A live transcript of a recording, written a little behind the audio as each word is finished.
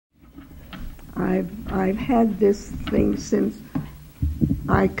I've had this thing since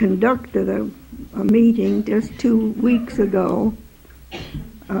I conducted a meeting just 2 weeks ago,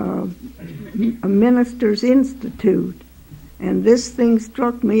 a Minister's Institute, and this thing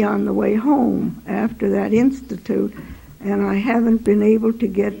struck me on the way home after that institute, and I haven't been able to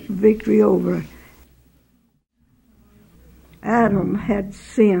get victory over it. Adam had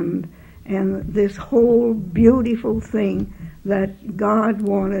sinned, and this whole beautiful thing that God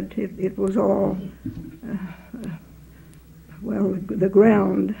wanted, it was all, the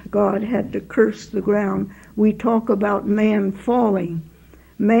ground. God had to curse the ground. We talk about man falling.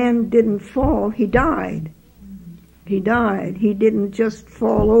 Man didn't fall, he died. He died. He didn't just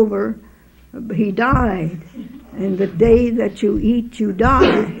fall over, he died. And the day that you eat, you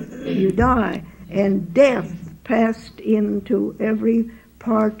die. You die. And death passed into every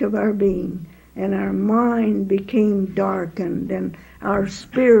part of our being, and our mind became darkened, and our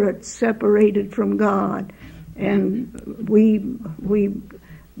spirit separated from God, and we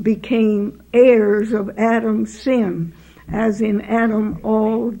became heirs of Adam's sin. As in Adam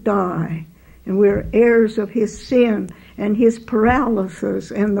all die, and we're heirs of his sin and his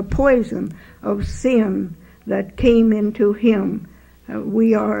paralysis and the poison of sin that came into him.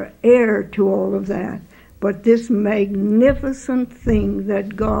 We are heir to all of that. But this magnificent thing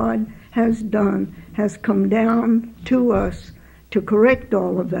that God has done has come down to us to correct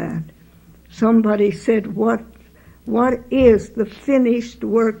all of that. Somebody said, what is the finished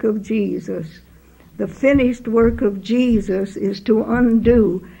work of Jesus? The finished work of Jesus is to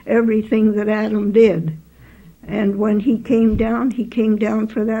undo everything that Adam did. And when he came down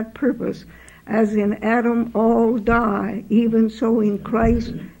for that purpose. As in Adam all die, even so in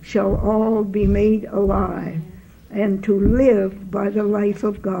Christ shall all be made alive, and to live by the life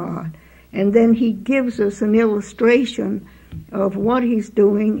of God. And then he gives us an illustration of what he's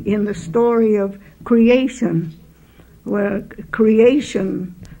doing in the story of creation, where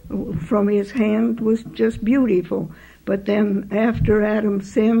creation from his hand was just beautiful. But then after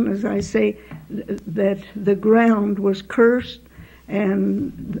Adam's sin, as I say, that the ground was cursed,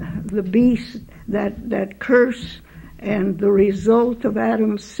 and the beast, that curse, and the result of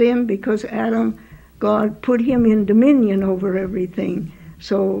Adam's sin, because God put him in dominion over everything.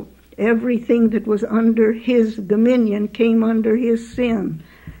 So everything that was under his dominion came under his sin.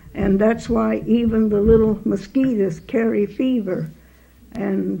 And that's why even the little mosquitoes carry fever,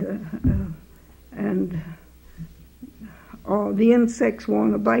 and all the insects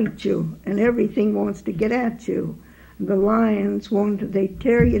want to bite you, and everything wants to get at you. The lions they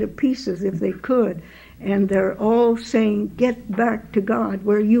tear you to pieces if they could, and they're all saying, get back to God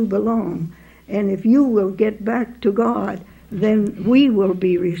where you belong. And if you will get back to God, then we will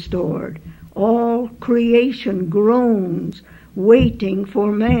be restored. All creation groans, waiting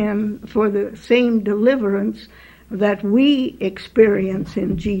for man for the same deliverance that we experience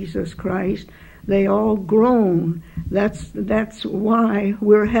in Jesus Christ. They all groan. That's why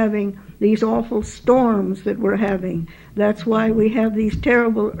we're having these awful storms that we're having. That's why we have these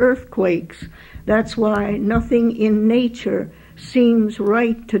terrible earthquakes. That's why nothing in nature seems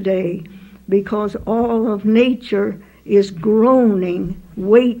right today, because all of nature is groaning,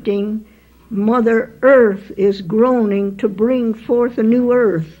 waiting. Mother Earth is groaning to bring forth a new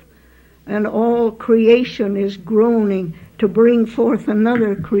earth, and all creation is groaning to bring forth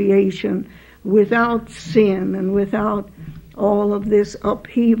another creation without sin and without all of this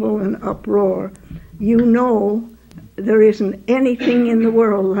upheaval and uproar. You know, there isn't anything in the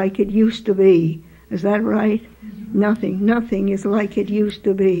world like it used to be. Is that right? Nothing is like it used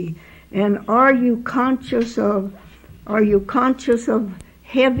to be. And are you conscious of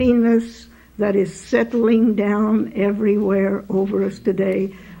heaviness that is settling down everywhere over us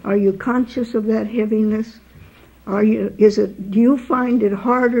today? Are you conscious of that heaviness? Do you find it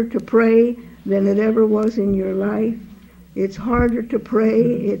harder to pray than it ever was in your life? It's harder to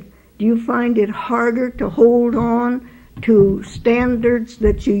pray. Do you find it harder to hold on to standards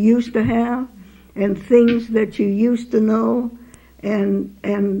that you used to have and things that you used to know? And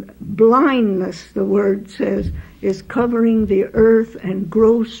blindness, the word says, is covering the earth, and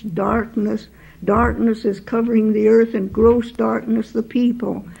gross darkness. Darkness is covering the earth, and gross darkness the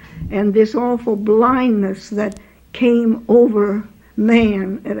people. And this awful blindness that came over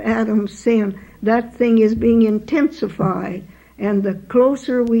man at Adam's sin, that thing is being intensified. And the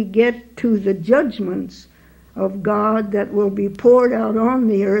closer we get to the judgments of God that will be poured out on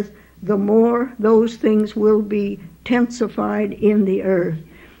the earth, the more those things will be intensified in the earth.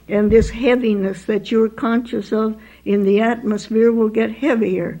 And this heaviness that you're conscious of in the atmosphere will get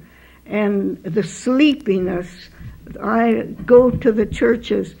heavier. And the sleepiness, I go to the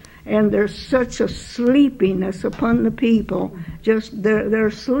churches, and there's such a sleepiness upon the people. Just they're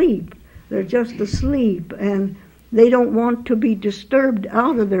asleep. They're just asleep, and they don't want to be disturbed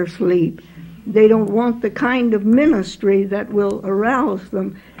out of their sleep. They don't want the kind of ministry that will arouse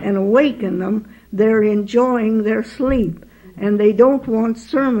them and awaken them. They're enjoying their sleep, and they don't want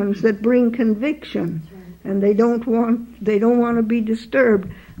sermons that bring conviction, and they don't want to be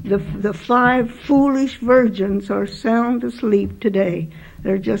disturbed. The 5 foolish virgins are sound asleep today.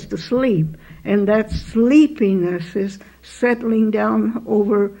 They're just asleep, and that sleepiness is settling down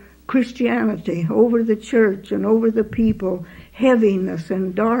over Christianity, over the church, and over the people. Heaviness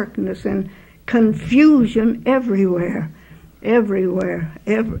and darkness and confusion everywhere. Everywhere.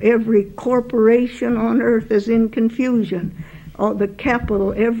 Every corporation on earth is in confusion.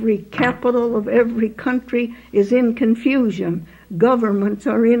 Every capital of every country is in confusion. Governments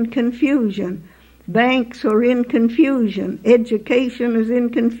are in confusion. Banks are in confusion. Education is in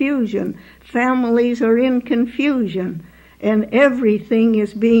confusion. Families are in confusion. And everything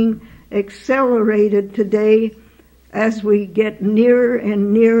is being accelerated today as we get nearer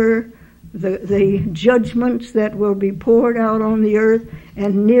and nearer the judgments that will be poured out on the earth,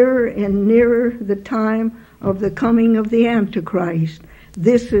 and nearer the time of the coming of the Antichrist.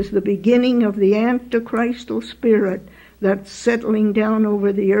 This is the beginning of the Antichristal spirit that's settling down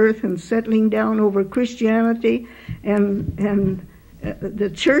over the earth and settling down over Christianity, and the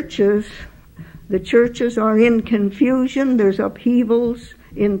churches are in confusion. There's upheavals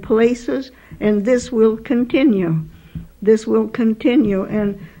in places, and this will continue. This will continue,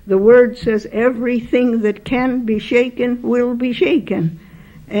 and the Word says everything that can be shaken will be shaken.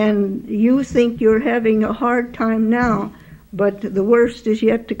 And you think you're having a hard time now, but the worst is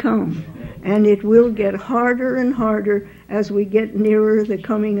yet to come. And it will get harder and harder as we get nearer the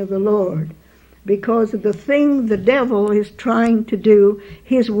coming of the Lord. Because of the thing the devil is trying to do,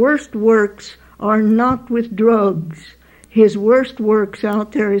 his worst works are not with drugs. His worst works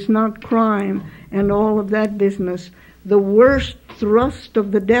out there is not crime and all of that business. The worst thrust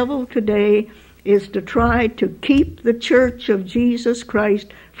of the devil today is to try to keep the church of Jesus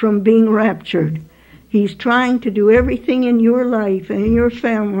Christ from being raptured. He's trying to do everything in your life and in your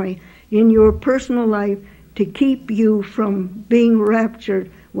family, in your personal life, to keep you from being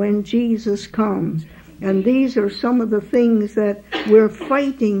raptured when Jesus comes. And these are some of the things that we're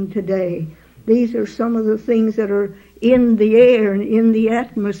fighting today. These are some of the things that are in the air and in the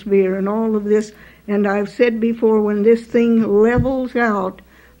atmosphere and all of this. And I've said before, when this thing levels out,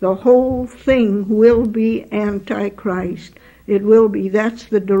 the whole thing will be Antichrist. It will be. That's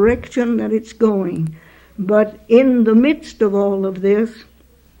the direction that it's going. But in the midst of all of this,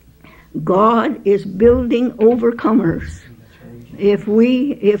 God is building overcomers. If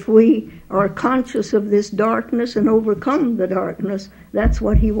we are conscious of this darkness and overcome the darkness, that's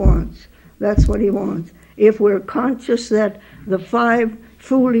what He wants. That's what He wants. If we're conscious that the 5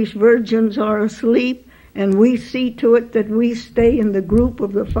 foolish virgins are asleep, and we see to it that we stay in the group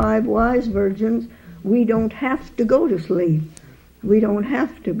of the 5 wise virgins, we don't have to go to sleep. We don't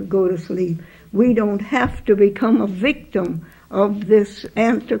have to go to sleep. We don't have to become a victim of this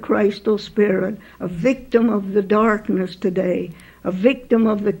antichristal spirit, a victim of the darkness today, a victim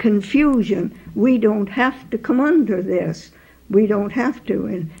of the confusion. We don't have to come under this. We don't have to.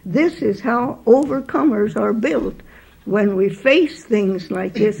 And this is how overcomers are built. When we face things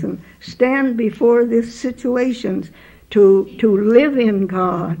like this and stand before these situations, to live in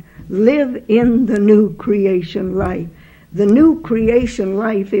God, live in the new creation life. The new creation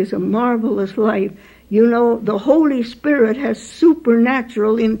life is a marvelous life. You know, the Holy Spirit has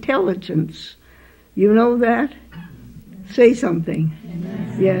supernatural intelligence. You know that? Say something.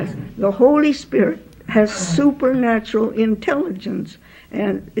 Yes. The Holy Spirit has supernatural intelligence.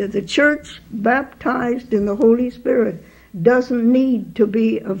 And the church baptized in the Holy Spirit doesn't need to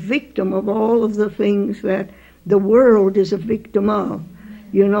be a victim of all of the things that the world is a victim of.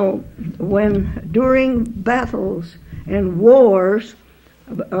 You know, when during battles and wars,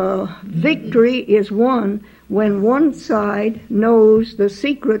 victory is won when one side knows the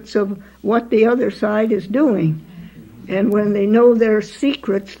secrets of what the other side is doing. And when they know their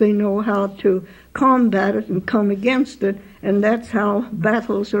secrets, they know how to combat it and come against it, and that's how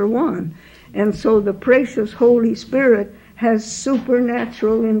battles are won. And so the precious Holy Spirit has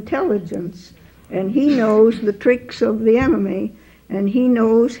supernatural intelligence, and He knows the tricks of the enemy, and He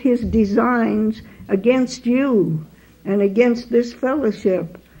knows his designs against you and against this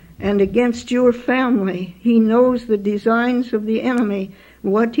fellowship and against your family. He knows the designs of the enemy,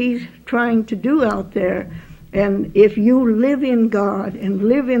 what he's trying to do out there. And if you live in God and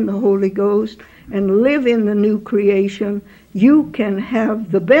live in the Holy Ghost and live in the new creation, you can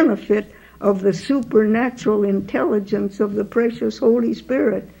have the benefit of the supernatural intelligence of the precious Holy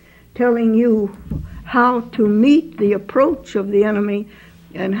Spirit telling you how to meet the approach of the enemy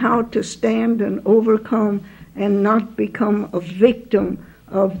and how to stand and overcome and not become a victim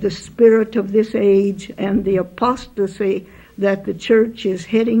of the spirit of this age and the apostasy that the church is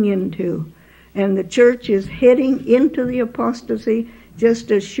heading into. And the church is heading into the apostasy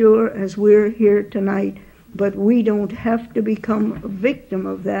just as sure as we're here tonight. But we don't have to become a victim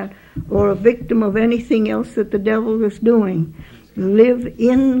of that or a victim of anything else that the devil is doing. Live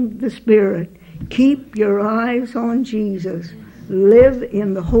in the Spirit. Keep your eyes on Jesus. Live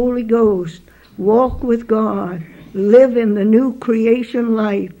in the Holy Ghost. Walk with God. Live in the new creation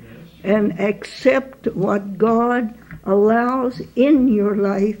life and accept what God allows in your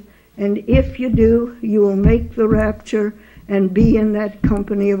life. And if you do, you will make the rapture and be in that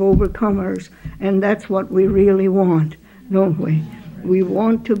company of overcomers. And that's what we really want, don't we? We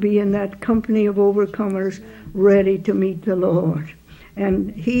want to be in that company of overcomers ready to meet the Lord.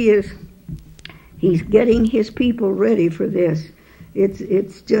 And He's getting His people ready for this.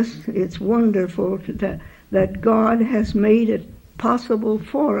 It's wonderful that God has made it possible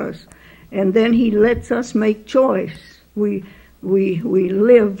for us. And then He lets us make choice. We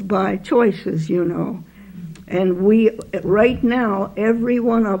live by choices, you know. And right now, every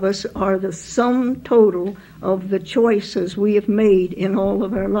one of us are the sum total of the choices we have made in all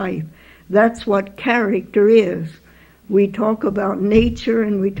of our life. That's what character is. We talk about nature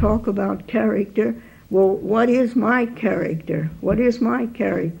and we talk about character. Well, what is my character? What is my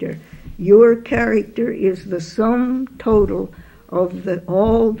character? Your character is the sum total of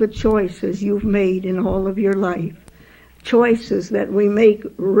all the choices you've made in all of your life. Choices that we make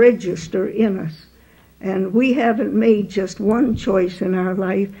register in us. And we haven't made just one choice in our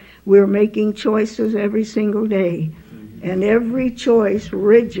life. We're making choices every single day. And every choice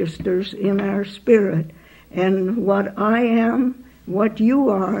registers in our spirit. And what I am, what you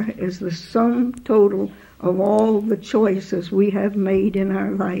are, is the sum total of all the choices we have made in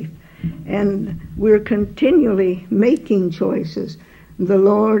our life. And we're continually making choices. The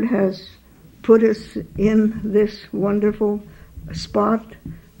Lord has put us in this wonderful spot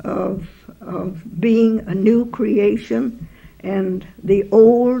of being a new creation, and the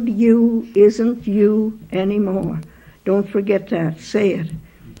old you isn't you anymore. Don't forget that. Say it.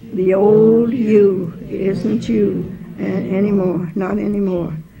 The old you isn't you anymore. Not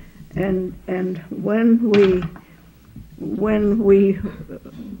anymore. And when we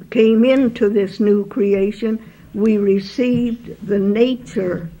came into this new creation, we received the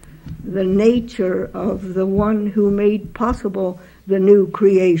nature of the one who made possible the new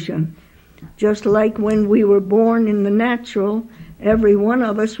creation. Just like when we were born in the natural, every one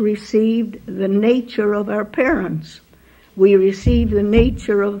of us received the nature of our parents. We received the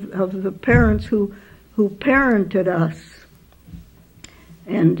nature of the parents who parented us.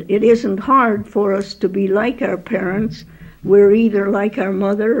 And it isn't hard for us to be like our parents. We're either like our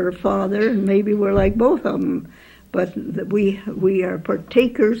mother or father, and maybe we're like both of them. But we are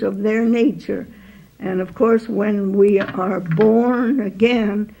partakers of their nature. And of course, when we are born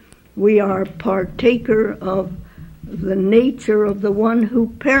again, we are partaker of the nature of the one who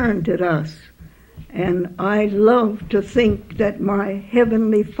parented us. And I love to think that my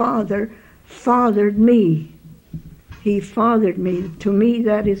Heavenly Father fathered me. He fathered me. To me,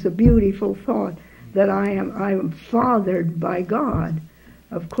 that is a beautiful thought, that I am fathered by God.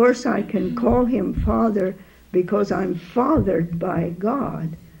 Of course, I can call Him Father because I'm fathered by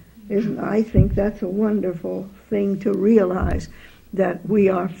God. I think that's a wonderful thing to realize, that we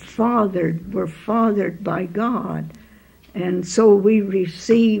are fathered. We're fathered by God. And so we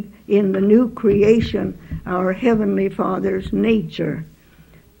receive in the new creation our Heavenly Father's nature.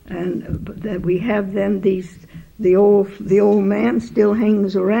 And that we have then the old man still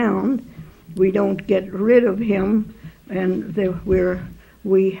hangs around. We don't get rid of him, and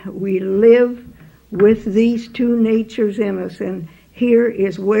we live with these two natures in us. And here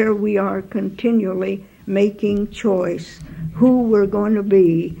is where we are continually making choice, who we're going to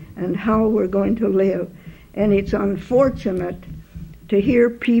be and how we're going to live. And it's unfortunate to hear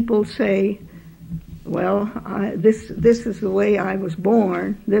people say, well, this is the way I was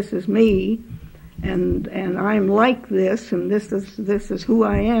born, this is me, and I'm like this, and this is who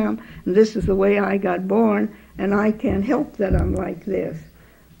I am, and this is the way I got born, and I can't help that I'm like this.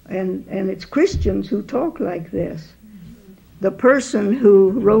 And it's Christians who talk like this. The person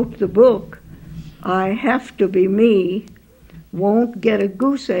who wrote the book, I Have to Be Me, won't get a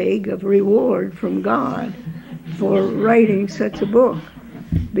goose egg of reward from God for writing such a book,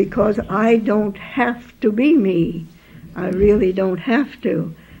 because I don't have to be me. I really don't have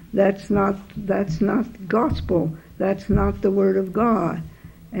to. That's not gospel. That's not the Word of God.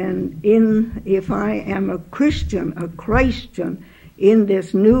 And if I am a Christian in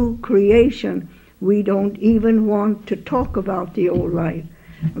this new creation, we don't even want to talk about the old life.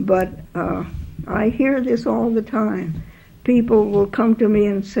 But I hear this all the time. People will come to me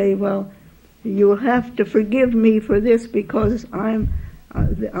and say, well, you'll have to forgive me for this because I'm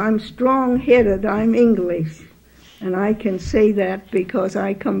strong-headed, I'm English. And I can say that because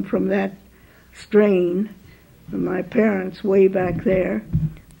I come from that strain, from my parents way back there.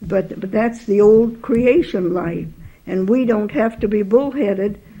 But that's the old creation life. And we don't have to be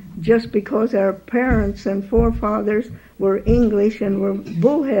bullheaded just because our parents and forefathers were English and were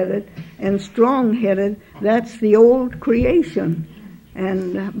bullheaded and strong-headed. That's the old creation.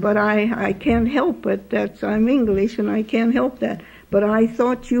 But I can't help it. I'm English and I can't help that. But I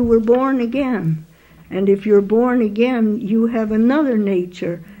thought you were born again. And if you're born again, you have another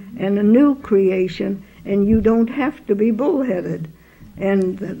nature and a new creation, and you don't have to be bullheaded.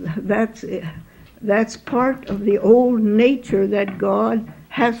 And that's part of the old nature that God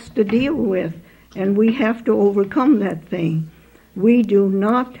has to deal with, and we have to overcome that thing. We do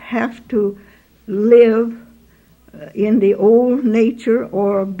not have to live in the old nature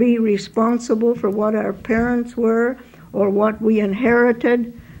or be responsible for what our parents were or what we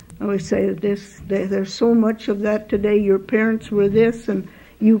inherited. I always say there's so much of that today. Your parents were this, and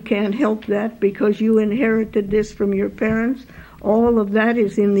you can't help that because you inherited this from your parents. All of that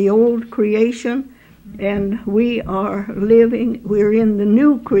is in the old creation, and we're in the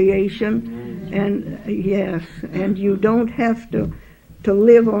new creation, and yes, and you don't have to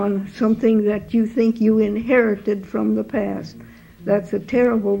live on something that you think you inherited from the past. That's a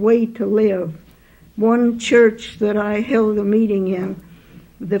terrible way to live. One church that I held a meeting in,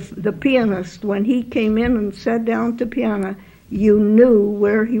 the pianist, when he came in and sat down to piano, you knew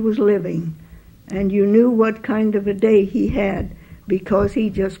where he was living, and you knew what kind of a day he had, because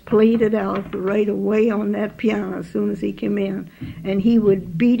he just played it out right away on that piano as soon as he came in. And he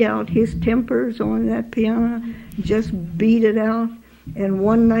would beat out his tempers on that piano, just beat it out. And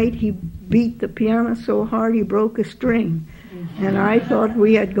one night he beat the piano so hard he broke a string. And I thought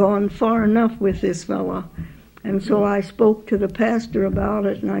we had gone far enough with this fellow. And so I spoke to the pastor about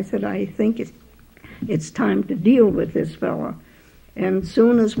it, and I said, I think it's time to deal with this fellow. And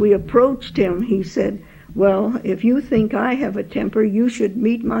soon as we approached him, he said, well, if you think I have a temper, you should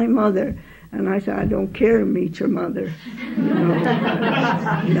meet my mother. And I said, I don't care to meet your mother.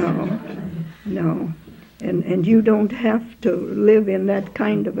 No. And you don't have to live in that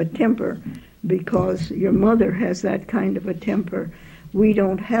kind of a temper because your mother has that kind of a temper. We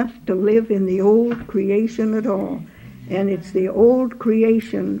don't have to live in the old creation at all. And it's the old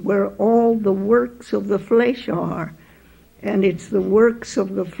creation where all the works of the flesh are. And it's the works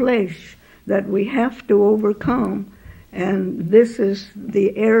of the flesh that we have to overcome. And this is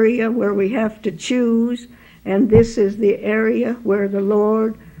the area where we have to choose. And this is the area where the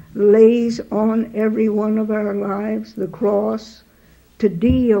Lord lays on every one of our lives the cross to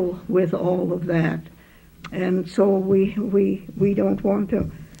deal with all of that. And so we don't want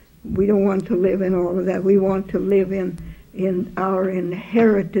to live in all of that. We want to live in our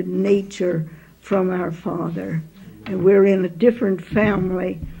inherited nature from our Father. And we're in a different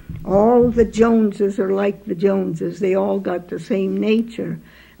family. All the Joneses are like the Joneses. They all got the same nature.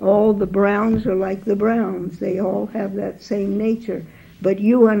 All the Browns are like the Browns. They all have that same nature. But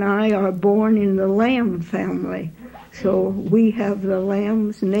you and I are born in the Lamb family. So we have the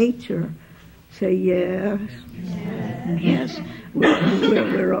Lamb's nature. Say yes. Yes.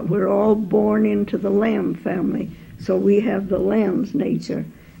 We're all born into the Lamb family. So we have the Lamb's nature.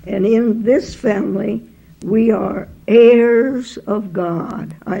 And in this family, we are heirs of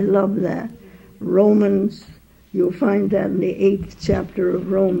God. I love that. Romans, you'll find that in the 8th chapter of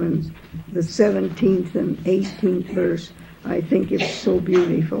Romans, the 17th and 18th verse. I think it's so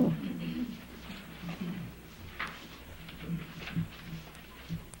beautiful.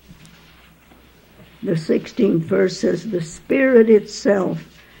 The 16th verse says, the Spirit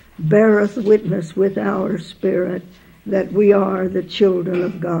itself beareth witness with our spirit that we are the children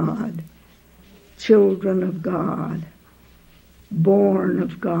of God. Children of God, born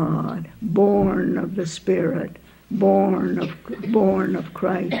of God, born of the Spirit, born of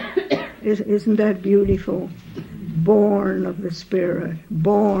Christ. Isn't that beautiful? Born of the Spirit,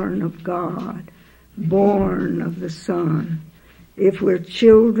 born of God, born of the Son. If we're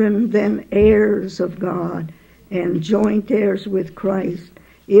children, then heirs of God, and joint heirs with Christ,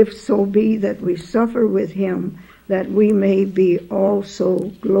 if so be that we suffer with him, that we may be also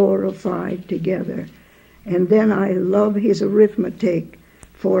glorified together. And then I love his arithmetic.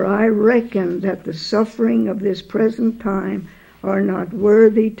 For I reckon that the suffering of this present time are not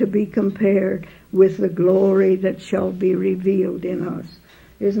worthy to be compared with the glory that shall be revealed in us.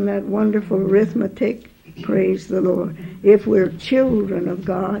 Isn't that wonderful arithmetic? Praise the Lord. If we're children of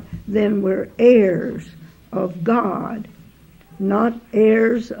God, then we're heirs of God, not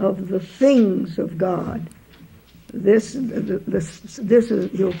heirs of the things of God. This is,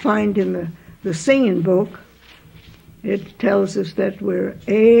 you'll find in the singing book. It tells us that we're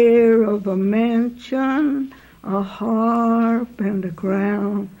heir of a mansion, a harp, and a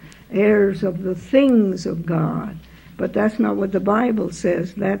crown, heirs of the things of God. But that's not what the Bible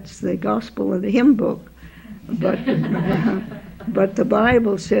says. That's the gospel of the hymn book. But the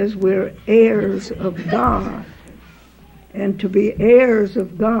Bible says we're heirs of God. And to be heirs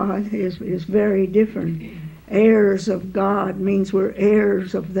of God is very different. Heirs of God means we're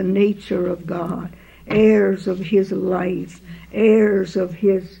heirs of the nature of God, heirs of his life, heirs of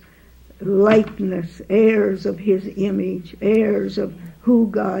his likeness, heirs of his image, heirs of who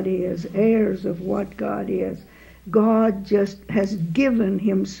God is, heirs of what God is. God just has given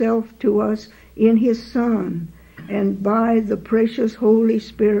himself to us in his Son, and by the precious Holy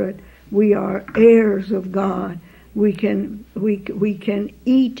Spirit we are heirs of God. We can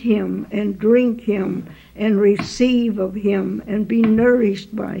eat him and drink him and receive of him and be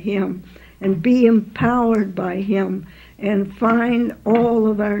nourished by him and be empowered by him and find all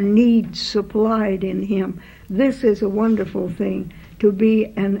of our needs supplied in him. This is a wonderful thing, to be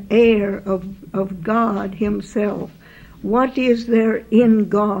an heir of God himself. What is there in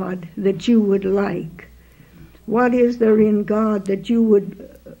God that you would like? What is there in God that you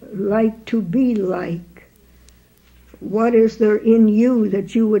would like to be like? What is there in you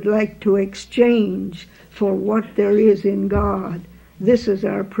that you would like to exchange for what there is in God? This is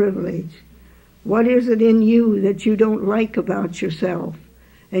our privilege. What is it in you that you don't like about yourself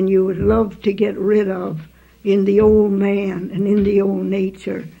and you would love to get rid of in the old man and in the old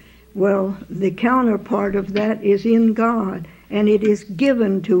nature? Well, the counterpart of that is in God, and it is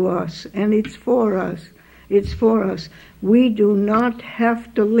given to us, and it's for us. It's for us. We do not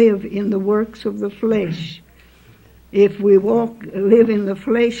have to live in the works of the flesh. If we live in the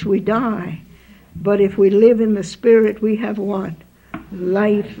flesh, we die. But if we live in the Spirit, we have what?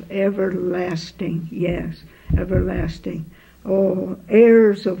 Life everlasting. Yes, everlasting. Oh,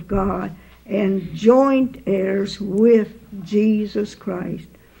 heirs of God and joint heirs with Jesus Christ.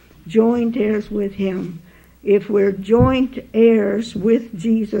 Joint heirs with him. If we're joint heirs with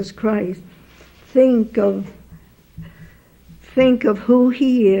Jesus Christ, think of who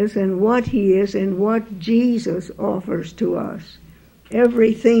he is and what he is and what Jesus offers to us.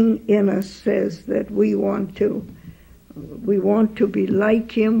 Everything in us says that we want to be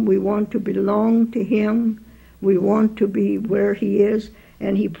like him, we want to belong to him, we want to be where he is,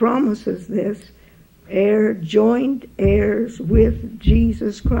 and he promises this, joint heirs with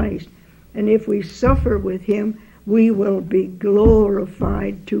Jesus Christ. And if we suffer with him, we will be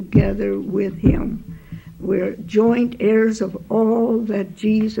glorified together with him. We're joint heirs of all that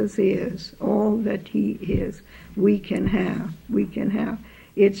Jesus is, all that he is. We can have.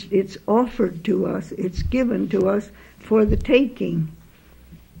 It's offered to us. It's given to us for the taking.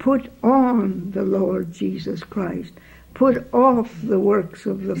 Put on the Lord Jesus Christ. Put off the works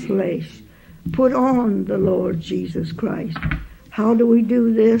of the flesh. Put on the Lord Jesus Christ. How do we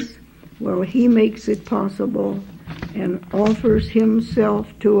do this? Well, he makes it possible and offers himself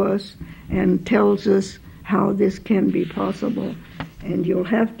to us and tells us how this can be possible. And you'll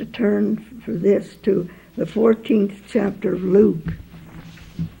have to turn for this to the 14th chapter of Luke.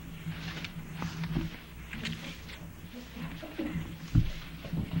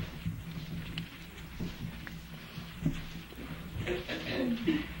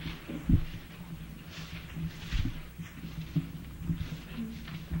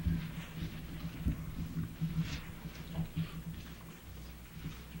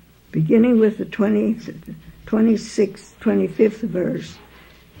 Beginning with the 26th, 25th verse.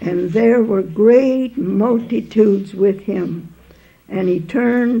 And there were great multitudes with him. And he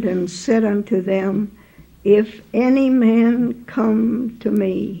turned and said unto them, If any man come to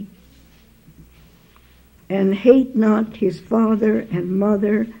me, and hate not his father and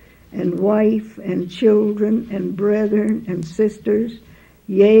mother, and wife and children and brethren and sisters,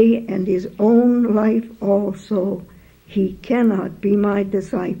 yea, and his own life also, he cannot be my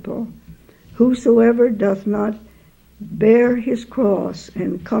disciple. Whosoever doth not bear his cross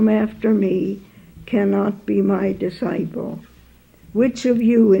and come after me cannot be my disciple. Which of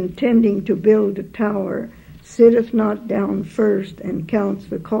you, intending to build a tower, sitteth not down first and counts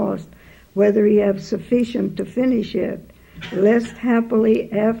the cost, whether he have sufficient to finish it, lest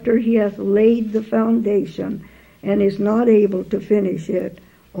happily after he hath laid the foundation, and is not able to finish it,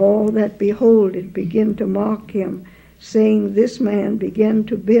 all that behold it begin to mock him, saying, This man began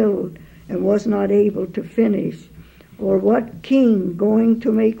to build, and was not able to finish. Or what king, going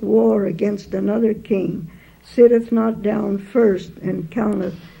to make war against another king, sitteth not down first, and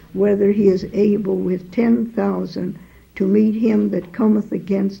counteth whether he is able with 10,000 to meet him that cometh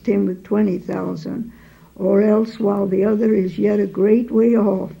against him with 20,000? Or else, while the other is yet a great way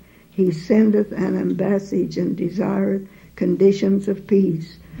off, he sendeth an ambassage, and desireth conditions of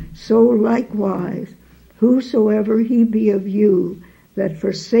peace. So likewise, whosoever he be of you, that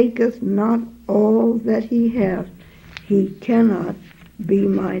forsaketh not all that he hath, he cannot be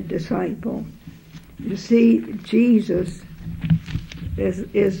my disciple. You see, Jesus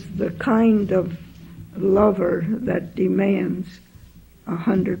is the kind of lover that demands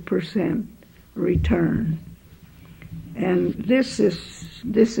 100% return. And this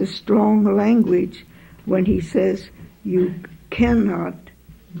is strong language when he says, you cannot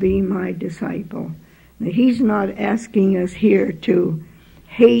be my disciple. Now, he's not asking us here to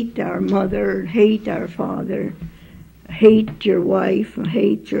hate our mother, hate our father, hate your wife,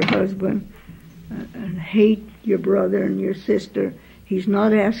 hate your husband, and hate your brother and your sister. He's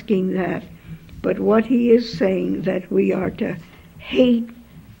not asking that. But what he is saying, that we are to hate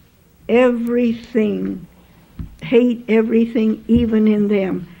everything even in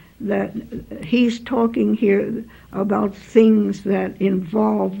them. That he's talking here about things that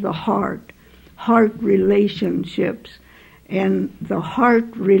involve the heart relationships. And the heart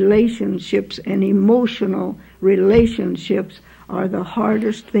relationships and emotional relationships are the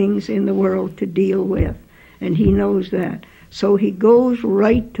hardest things in the world to deal with. And he knows that. So he goes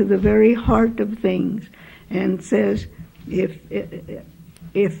right to the very heart of things and says, if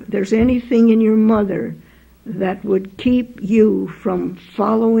there's anything in your mother that would keep you from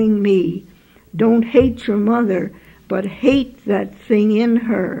following me, don't hate your mother, but hate that thing in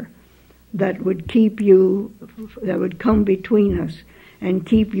her that would keep you, that would come between us and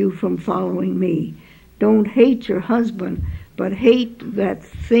keep you from following me. Don't hate your husband, but hate that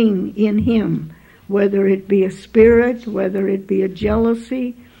thing in him, whether it be a spirit, whether it be a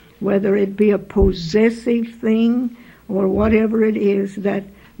jealousy, whether it be a possessive thing, or whatever it is that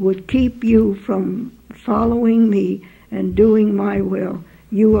would keep you from following me and doing my will.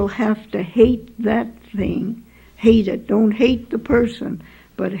 You will have to hate that thing. Hate it. Don't hate the person,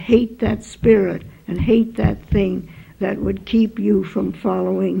 but hate that spirit and hate that thing that would keep you from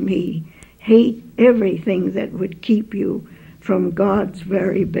following me. Hate everything that would keep you from God's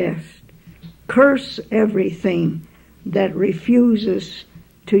very best. Curse everything that refuses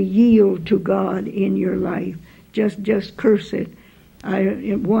to yield to God in your life. Just curse it.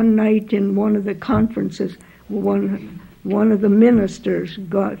 One night in one of the conferences, one of the ministers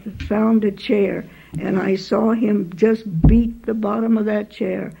found a chair, and I saw him just beat the bottom of that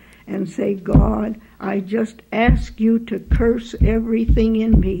chair and say, God, I just ask you to curse everything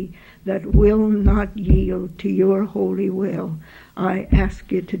in me that will not yield to your holy will. I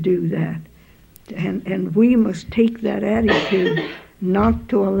ask you to do that. And we must take that attitude, not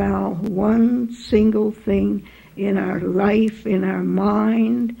to allow one single thing in our life, in our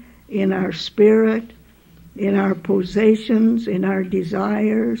mind, in our spirit, in our possessions, in our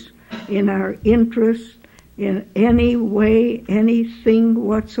desires, in our interests, in any way, anything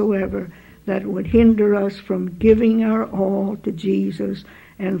whatsoever that would hinder us from giving our all to Jesus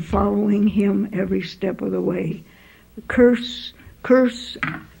and following him every step of the way. Curse,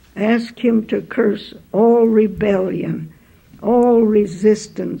 ask him to curse all rebellion, all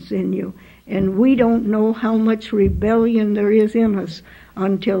resistance in you. And we don't know how much rebellion there is in us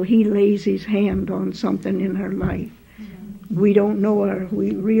until he lays his hand on something in our life. We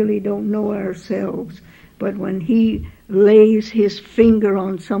really don't know ourselves. But when he lays his finger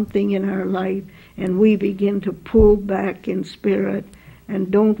on something in our life and we begin to pull back in spirit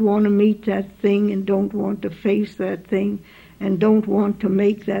and don't want to meet that thing and don't want to face that thing and don't want to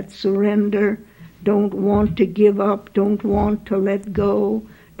make that surrender, don't want to give up, don't want to let go,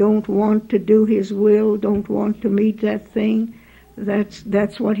 don't want to do his will, don't want to meet that thing,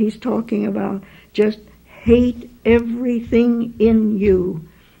 that's what he's talking about. Just hate everything in you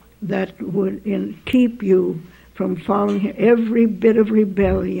that would keep you from following him. Every bit of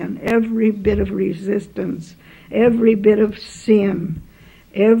rebellion, every bit of resistance, every bit of sin,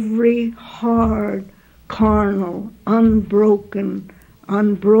 every hard, carnal, unbroken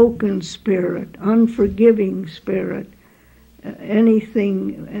spirit, unforgiving spirit,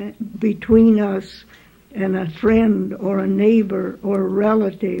 anything between us and a friend or a neighbor or a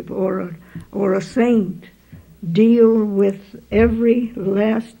relative or or a saint deal with every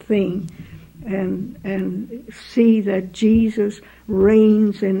last thing and see that Jesus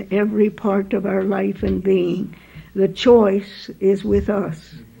reigns in every part of our life and being. The choice is with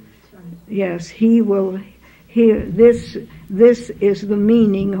us. Yes, he will hear. This is the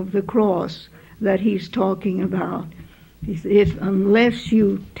meaning of the cross that he's talking about. If unless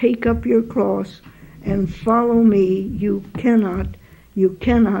you take up your cross and follow me, you cannot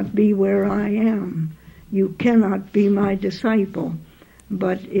be where I am. You cannot be my disciple.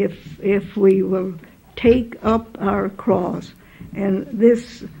 But if we will take up our cross, and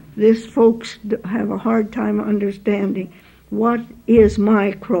this folks have a hard time understanding, what is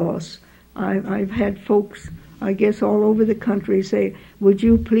my cross? I've had folks, I guess, all over the country say, would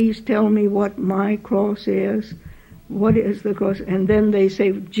you please tell me what my cross is? What is the cross? And then they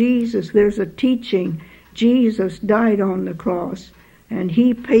say, Jesus, there's a teaching. Jesus died on the cross, and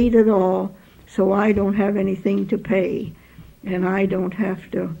he paid it all, so I don't have anything to pay. And I don't have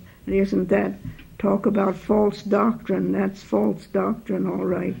to. Isn't that talk about false doctrine? That's false doctrine, all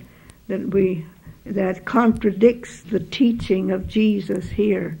right. That contradicts the teaching of Jesus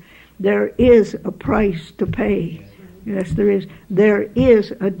here. There is a price to pay. Yes, there is. There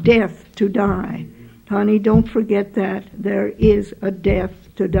is a death to die. Honey, don't forget that. There is a death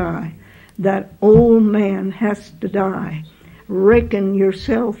to die. That old man has to die. Reckon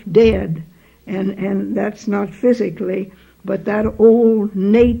yourself dead. And that's not physically, but that old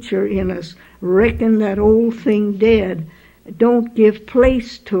nature in us, reckon that old thing dead. Don't give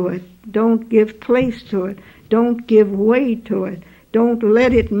place to it. Don't give place to it. Don't give way to it. Don't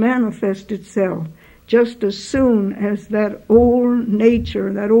let it manifest itself. Just as soon as that old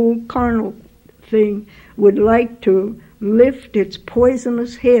nature, that old carnal thing would like to lift its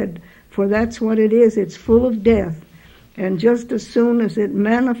poisonous head, for that's what it is. It's full of death. And just as soon as it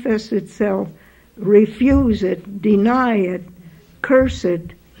manifests itself, refuse it, deny it, curse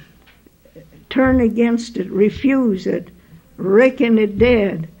it, turn against it, refuse it, reckon it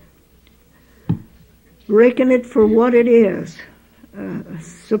dead, reckon it for what it is.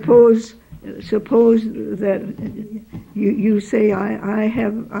 Suppose that you say, I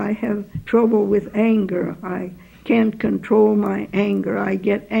have trouble with anger. I can't control my anger. I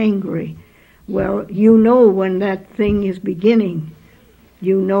get angry. Well, you know when that thing is beginning.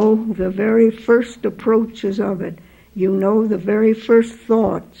 You know the very first approaches of it. You know the very first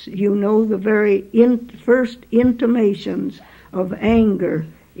thoughts. You know the very first intimations of anger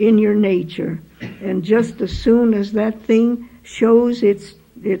in your nature. And just as soon as that thing shows its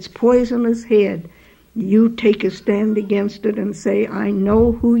poisonous head, you take a stand against it and say, I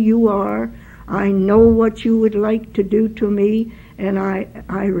know who you are. I know what you would like to do to me, and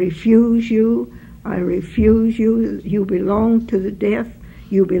I refuse you. I refuse you. You belong to the death.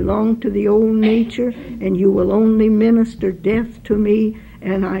 You belong to the old nature, and you will only minister death to me,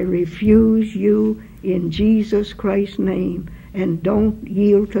 and I refuse you in Jesus Christ's name. And don't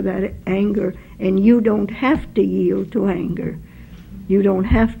yield to that anger, and you don't have to yield to anger. You don't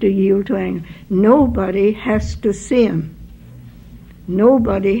have to yield to anger. Nobody has to sin.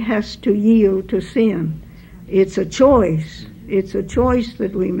 Nobody has to yield to sin. It's a choice. It's a choice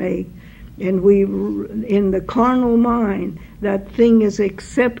that we make. And in the carnal mind, that thing is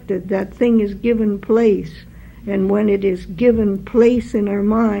accepted, that thing is given place. And when it is given place in our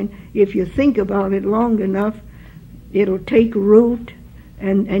mind, if you think about it long enough, it'll take root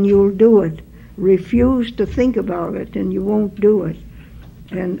and you'll do it. Refuse to think about it and you won't do it.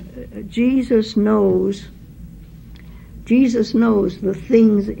 And Jesus knows the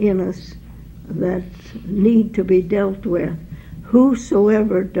things in us that need to be dealt with.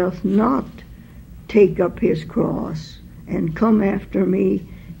 Whosoever doth not take up his cross and come after me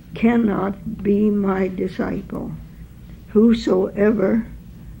cannot be my disciple. Whosoever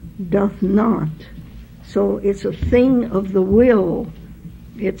doth not. So it's a thing of the will.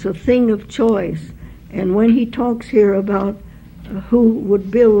 It's a thing of choice. And when he talks here about who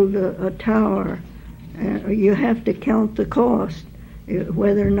would build a tower, you have to count the cost,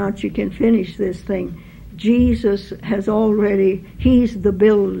 whether or not you can finish this thing. Jesus has already, he's the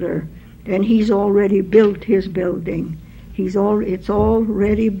builder, and he's already built his building. It's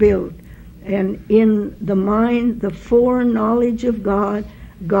already built. And in the mind, the foreknowledge of God,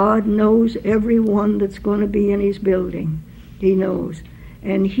 God knows everyone that's going to be in his building. He knows.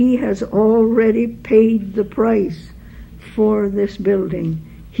 And he has already paid the price for this building.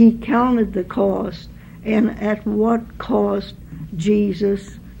 He counted the cost, and at what cost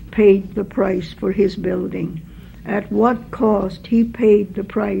Jesus paid the price for his building. At what cost he paid the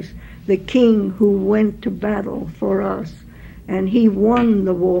price. The king who went to battle for us, and he won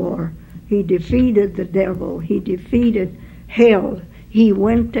the war. He defeated the devil. He defeated hell. He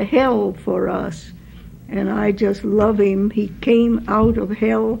went to hell for us. And I just love him. He came out of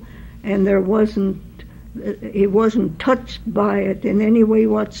hell, and he wasn't touched by it in any way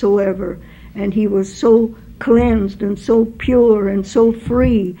whatsoever. And he was so cleansed and so pure and so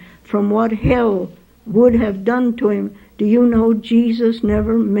free from what hell would have done to him. Do you know Jesus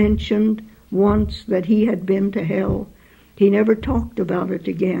never mentioned once that he had been to hell? He never talked about it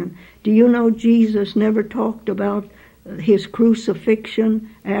again. Do you know Jesus never talked about his crucifixion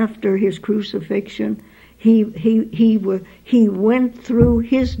after his crucifixion? He went through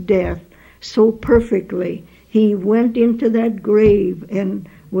his death so perfectly. He went into that grave and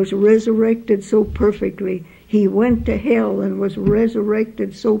was resurrected so perfectly. He went to hell and was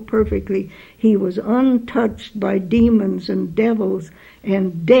resurrected so perfectly. He was untouched by demons and devils,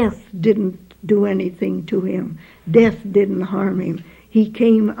 and death didn't do anything to him. Death didn't harm him. He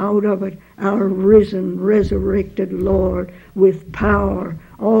came out of it, our risen, resurrected Lord, with power.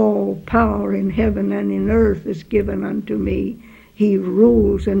 All power in heaven and in earth is given unto me. He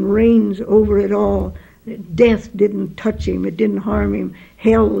rules and reigns over it all. Death didn't touch him. It didn't harm him.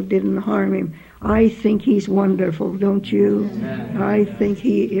 Hell didn't harm him. I think he's wonderful, don't you? Amen. I think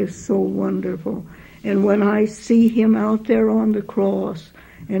he is so wonderful. And when I see him out there on the cross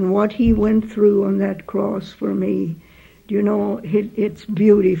and what he went through on that cross for me, you know, it's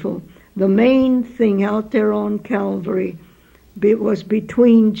beautiful. The main thing out there on Calvary was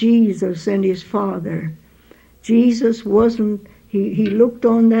between Jesus and his Father. Jesus wasn't, he looked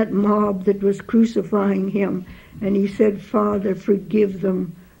on that mob that was crucifying him, and he said, Father, forgive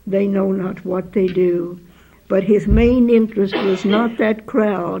them. They know not what they do. But his main interest was not that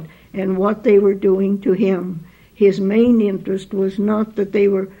crowd and what they were doing to him. His main interest was not that they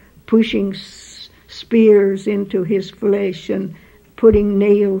were pushing spears into his flesh and putting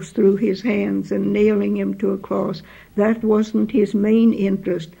nails through his hands and nailing him to a cross. That wasn't his main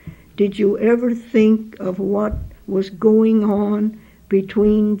interest. Did you ever think of what was going on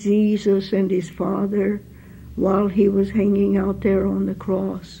between Jesus and his Father while he was hanging out there on the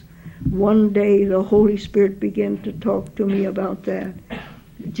cross? One day the Holy Spirit began to talk to me about that.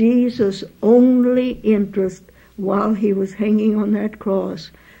 Jesus' only interest while he was hanging on that cross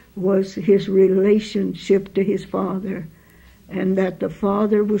was his relationship to his Father, and that the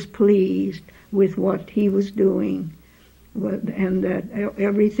Father was pleased with what he was doing, and that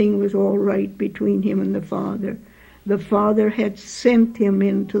everything was all right between him and the Father. The Father had sent him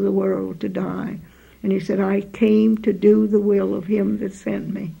into the world to die, and he said, I came to do the will of him that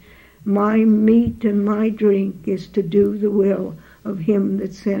sent me. My meat and my drink is to do the will of him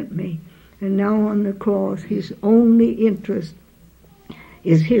that sent me. And now on the cross, his only interest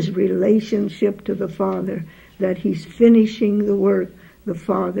is his relationship to the Father, that he's finishing the work the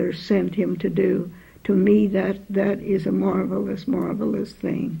Father sent him to do. To me, that is a marvelous, marvelous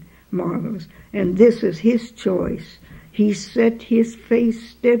thing. Marvelous. And this is his choice. He set his face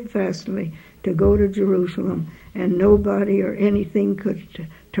steadfastly to go to Jerusalem, and nobody or anything could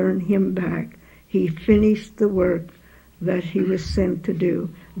turn him back. He finished the work that he was sent to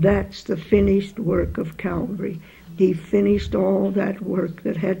do. That's the finished work of Calvary. He finished all that work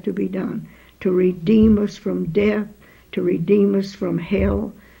that had to be done to redeem us from death, to redeem us from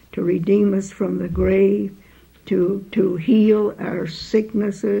hell, to redeem us from the grave, to heal our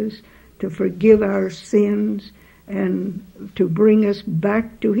sicknesses, to forgive our sins, and to bring us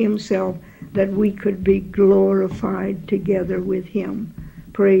back to himself, that we could be glorified together with him.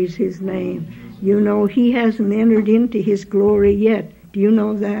 Praise his name. You know, he hasn't entered into his glory yet. Do you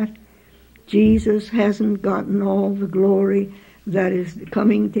know that? Jesus hasn't gotten all the glory that is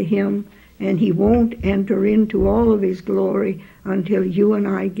coming to him, and he won't enter into all of his glory until you and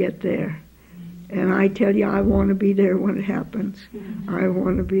I get there. And I tell you, I want to be there when it happens. I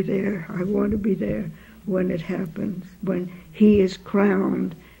want to be there. I want to be there when it happens, when he is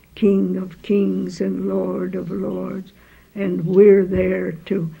crowned King of Kings and Lord of Lords. And we're there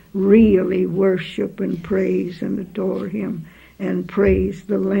to really worship and praise and adore him, and praise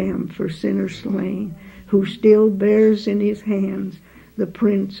the Lamb for sinners slain, who still bears in his hands the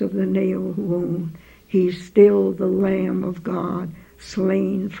prints of the nail wound. He's still the Lamb of God,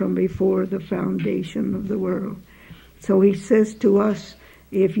 slain from before the foundation of the world. So he says to us,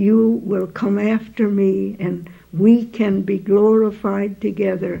 if you will come after me and we can be glorified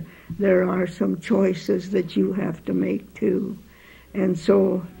together, there are some choices that you have to make too. And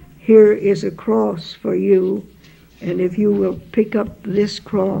so here is a cross for you, and if you will pick up this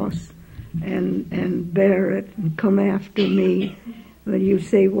cross and bear it and come after me, when you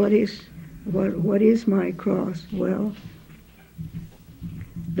say, what is my cross? Well,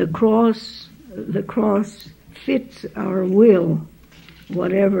 The cross fits our will.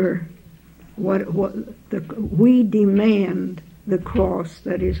 We demand the cross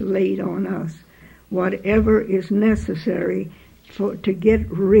that is laid on us. Whatever is necessary to get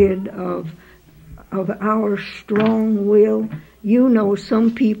rid of our strong will. You know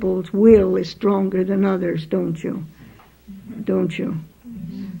some people's will is stronger than others, don't you? Don't you?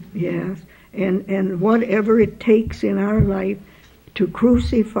 Yes. And whatever it takes in our life to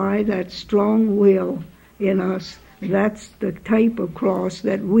crucify that strong will in us, that's the type of cross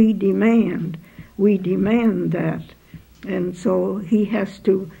that we demand. We demand that. And so he has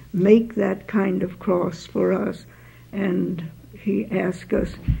to make that kind of cross for us. And he asks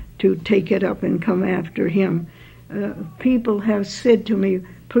us to take it up and come after him. People have said to me,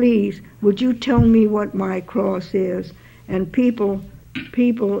 please, would you tell me what my cross is? And people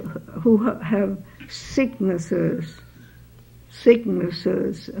who have sicknesses,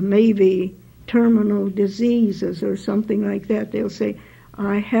 maybe terminal diseases or something like that, they'll say,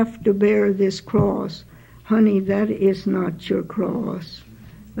 I have to bear this cross. Honey, that is not your cross.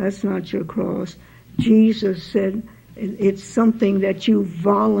 That's not your cross. Jesus said it's something that you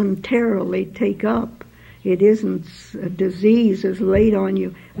voluntarily take up. It isn't a disease is laid on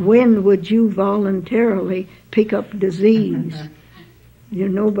you. When would you voluntarily pick up disease?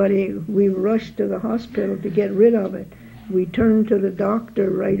 We rush to the hospital to get rid of it. We turn to the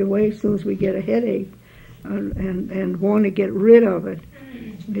doctor right away as soon as we get a headache and want to get rid of it.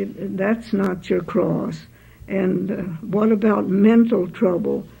 That's not your cross. And what about mental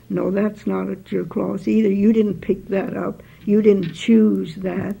trouble? No, that's not your cross either. You didn't pick that up. You didn't choose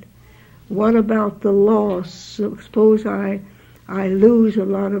that. What about the loss? Suppose I lose a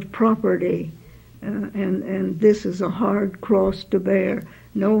lot of property, and this is a hard cross to bear.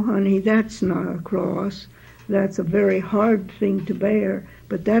 No, honey, that's not a cross. That's a very hard thing to bear,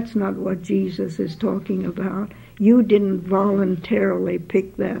 but that's not what Jesus is talking about. You didn't voluntarily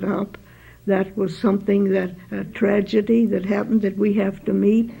pick that up. That was something a tragedy that happened that we have to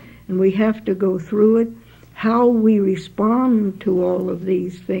meet, and we have to go through it. How we respond to all of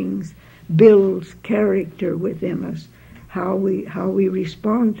these things builds character within us, how we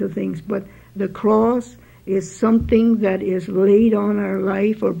respond to things. But the cross is something that is laid on our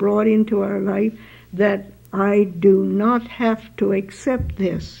life or brought into our life, that I do not have to accept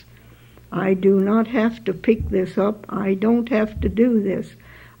this. I do not have to pick this up. I don't have to do this.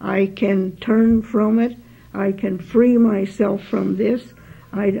 I can turn from it. I can free myself from this.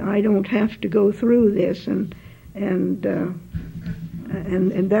 I don't have to go through this, and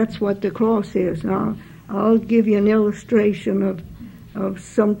that's what the cross is. Now, I'll give you an illustration of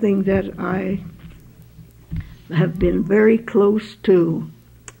something that I have been very close to.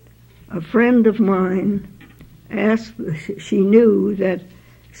 A friend of mine asked, she knew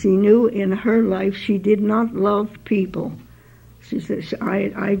in her life she did not love people. She says,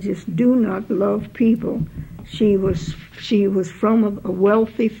 I just do not love people. She was from a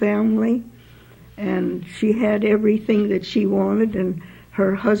wealthy family, and she had everything that she wanted, and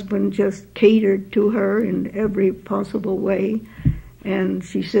her husband just catered to her in every possible way. And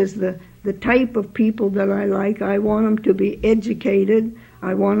she says, the type of people that I like, I want them to be educated,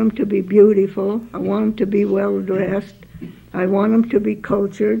 I want them to be beautiful, I want them to be well-dressed, I want them to be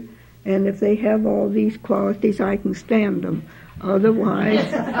cultured, and if they have all these qualities, I can stand them. Otherwise,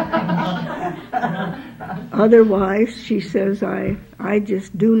 she says, I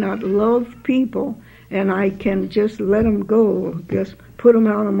just do not love people, and I can just let them go, just put them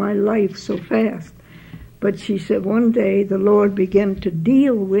out of my life so fast. But she said one day the Lord began to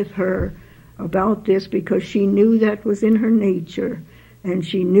deal with her about this, because she knew that was in her nature, and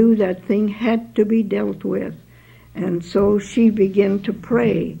she knew that thing had to be dealt with. And so she began to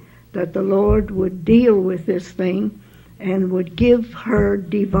pray that the Lord would deal with this thing and would give her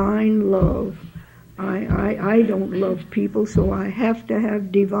divine love. I don't love people, so I have to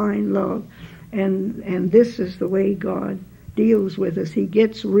have divine love. And this is the way God deals with us. He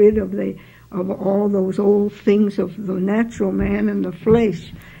gets rid of all those old things of the natural man and the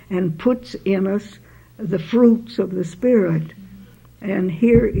flesh, and puts in us the fruits of the Spirit. And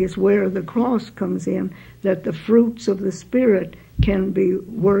here is where the cross comes in, that the fruits of the Spirit can be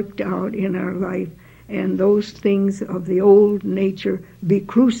worked out in our life, and those things of the old nature be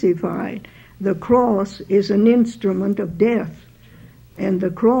crucified. The cross is an instrument of death, and the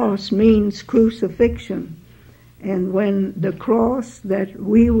cross means crucifixion. And when the cross that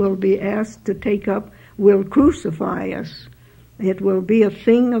we will be asked to take up will crucify us, it will be a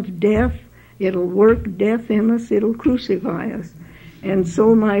thing of death. It'll work death in us. It'll crucify us. And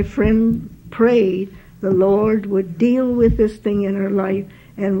so my friend prayed the Lord would deal with this thing in her life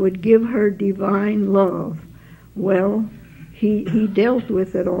and would give her divine love. Well, he dealt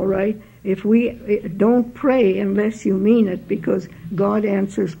with it all right. If we don't pray unless you mean it, because God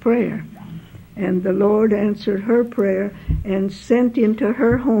answers prayer. And the Lord answered her prayer and sent into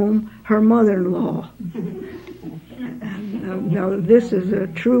her home her mother-in-law. Now this is a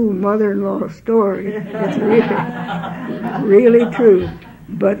true mother-in-law story. It's really true.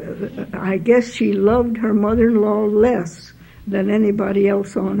 But I guess she loved her mother-in-law less than anybody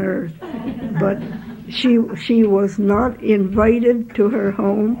else on earth. But she was not invited to her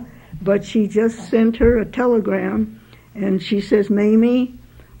home, but she just sent her a telegram, and she says, Mamie,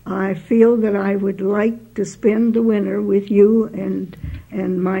 I feel that I would like to spend the winter with you and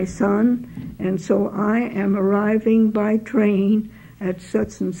my son, and so I am arriving by train at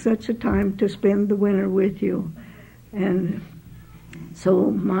such and such a time to spend the winter with you. And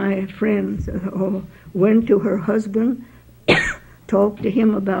so my friend went to her husband, talked to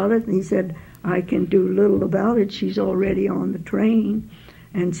him about it, and he said, I can do little about it. She's already on the train,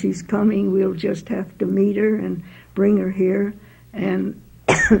 and she's coming. We'll just have to meet her and bring her here. And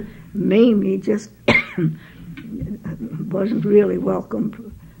Mamie just wasn't really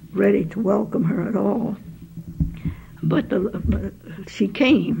ready to welcome her at all. But she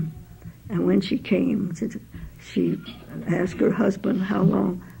came, and when she came, she asked her husband, how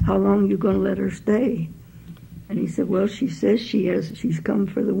long you going to let her stay? And he said, well, she says she's come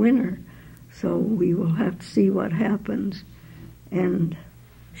for the winter, so we will have to see what happens. And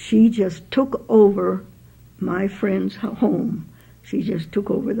she just took over my friend's home. She just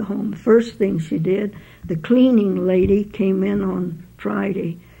took over the home. First thing she did, the cleaning lady came in on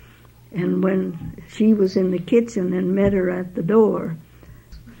Friday, and when she was in the kitchen and met her at the door,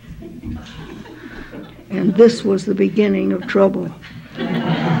 and this was the beginning of trouble.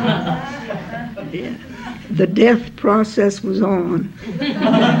 Yeah. The death process was on,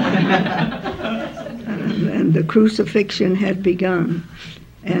 and the crucifixion had begun.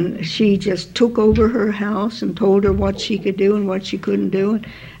 And she just took over her house and told her what she could do and what she couldn't do, and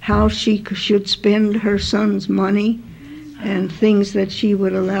how she should spend her son's money, and things that she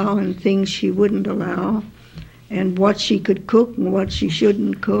would allow and things she wouldn't allow, and what she could cook and what she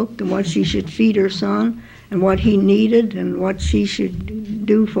shouldn't cook, and what she should feed her son, and what he needed and what she should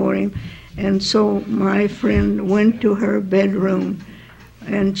do for him. And so my friend went to her bedroom,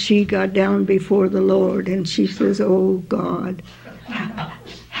 and she got down before the Lord, and she says, oh God,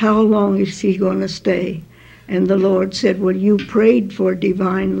 how long is she going to stay? And the Lord said, well, you prayed for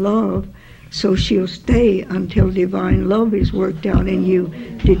divine love, so she'll stay until divine love is worked out in you.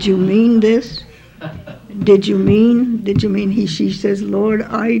 Did you mean this? Did you mean? She says, Lord,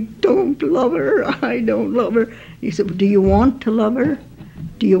 I don't love her. I don't love her. He said, well, do you want to love her?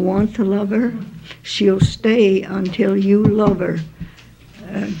 Do you want to love her? She'll stay until you love her.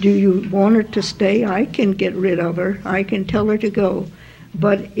 Do you want her to stay? I can get rid of her. I can tell her to go.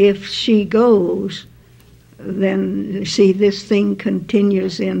 But if she goes, then, see, this thing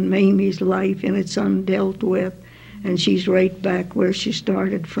continues in Mamie's life, and it's undealt with, and she's right back where she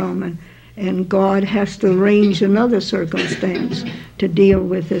started from, and God has to arrange another circumstance to deal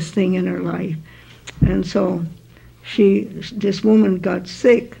with this thing in her life. And so this woman got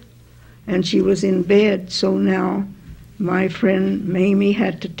sick, and she was in bed, so now my friend Mamie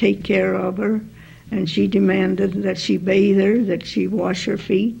had to take care of her, and she demanded that she bathe her, that she wash her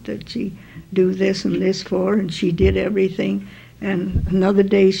feet, that she do this and this for her, and she did everything. And another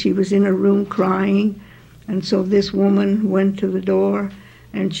day she was in her room crying, and so this woman went to the door,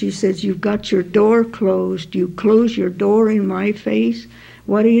 and she says, you've got your door closed. You close your door in my face?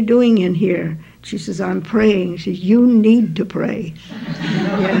 What are you doing in here? She says, I'm praying. She says, you need to pray.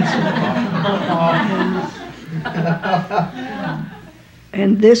 Yes.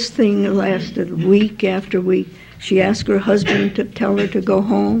 And this thing lasted week after week. She asked her husband to tell her to go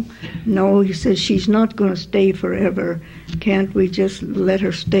home. No, he says, she's not going to stay forever. Can't we just let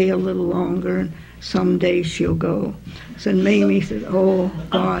her stay a little longer, and someday she'll go? So Mamie said, oh,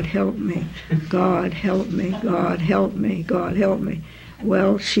 God help me. God help me. God help me. God help me.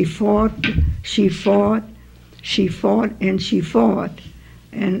 Well, she fought, and she fought.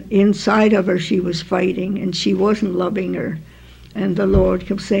 And inside of her she was fighting, and she wasn't loving her. And the Lord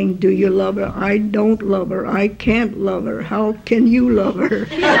kept saying, do you love her? I don't love her. I can't love her. How can you love her?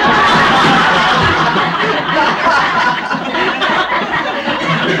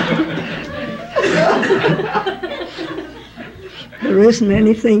 There isn't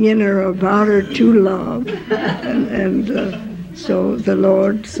anything in her about her to love. So the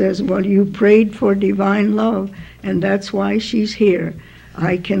Lord says, well, you prayed for divine love, and that's why she's here.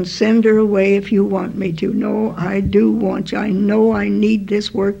 I can send her away if you want me to. No, I do want you. I know I need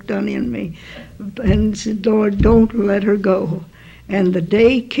this work done in me. And said, Lord, don't let her go. And the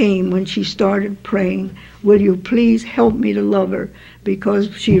day came when she started praying, will you please help me to love her?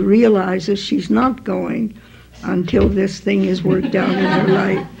 Because she realizes she's not going until this thing is worked out in her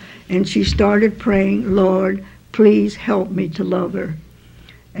life. And she started praying, Lord, please help me to love her.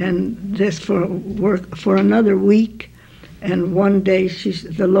 And this for another week. And one day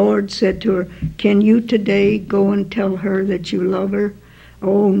the Lord said to her, can you today go and tell her that you love her?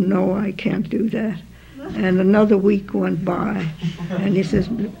 Oh, no, I can't do that. And another week went by. And he says,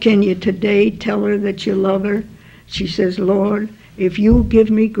 can you today tell her that you love her? She says, Lord, if you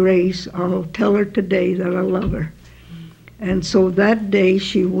give me grace, I'll tell her today that I love her. And so that day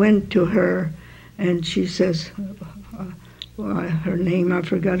she went to her, and she says, her name, I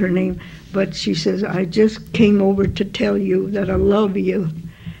forgot her name, but she says, I just came over to tell you that I love you.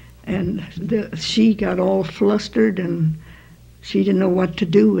 And she got all flustered, and she didn't know what to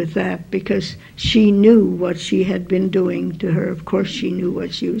do with that, because she knew what she had been doing to her. Of course she knew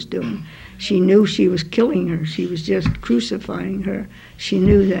what she was doing. She knew she was killing her. She was just crucifying her. She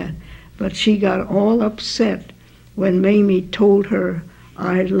knew that. But she got all upset when Mamie told her,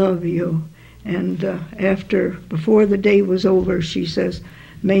 I love you. And before the day was over, she says,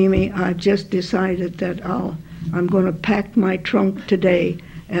 Mamie, I just decided that I'm going to pack my trunk today,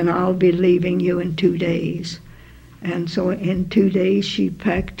 and I'll be leaving you in 2 days. And so in 2 days, she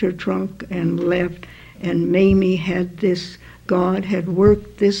packed her trunk and left, and Mamie had this, God had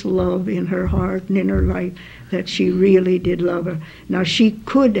worked this love in her heart and in her life, that she really did love her. Now, she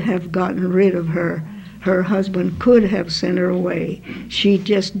could have gotten rid of her. Her husband could have sent her away. She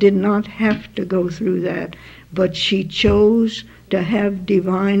just did not have to go through that. But she chose to have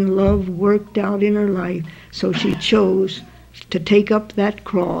divine love worked out in her life. So she chose to take up that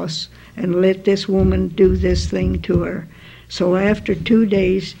cross and let this woman do this thing to her. So after 2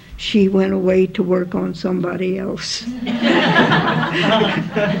 days, she went away to work on somebody else.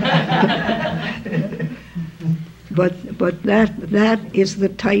 But that is the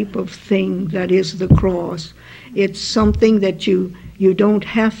type of thing that is the cross. It's something that you don't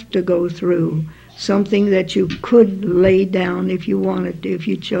have to go through, something that you could lay down if you wanted to, if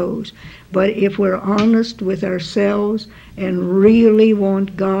you chose. But if we're honest with ourselves and really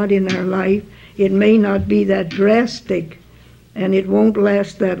want God in our life, it may not be that drastic, and it won't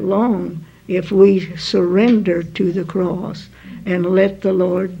last that long if we surrender to the cross and let the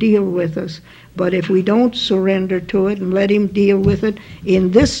Lord deal with us. But if we don't surrender to it and let him deal with it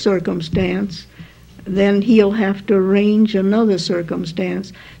in this circumstance, then he'll have to arrange another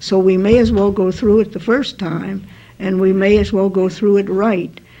circumstance. So we may as well go through it the first time, and we may as well go through it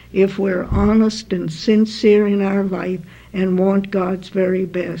right if we're honest and sincere in our life and want God's very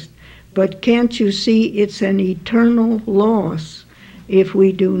best. But can't you see it's an eternal loss if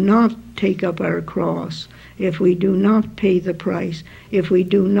we do not take up our cross, if we do not pay the price, if we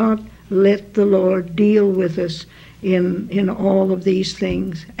do not let the Lord deal with us in all of these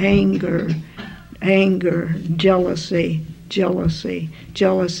things. Anger, jealousy. Jealousy,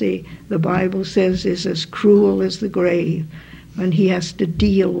 the Bible says, is as cruel as the grave, and he has to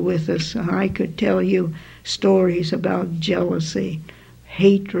deal with us. I could tell you stories about jealousy,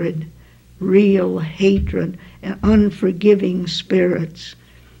 hatred, real hatred, and unforgiving spirits.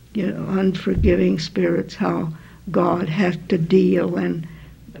 Unforgiving spirits, how God has to deal, and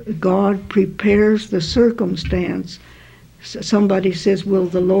God prepares the circumstance. Somebody says, will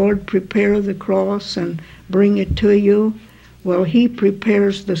the Lord prepare the cross and bring it to you? Well, he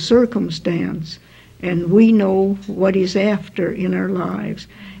prepares the circumstance, and we know what he's after in our lives.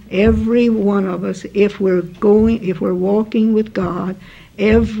 Every one of us, if we're walking with God,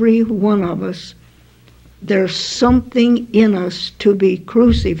 every one of us, there's something in us to be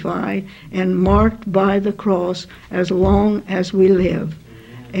crucified and marked by the cross as long as we live.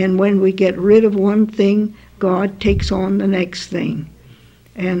 And when we get rid of one thing, God takes on the next thing.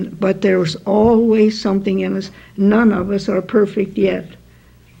 But there's always something in us. None of us are perfect yet.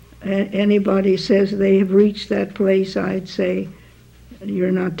 Anybody says they have reached that place, I'd say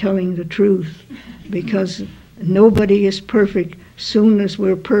you're not telling the truth, because nobody is perfect. Soon as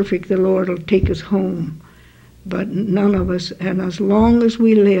we're perfect, the Lord will take us home. But none of us, and as long as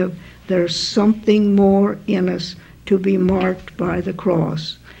we live, there's something more in us to be marked by the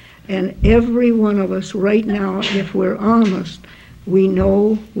cross. And every one of us right now, if we're honest, we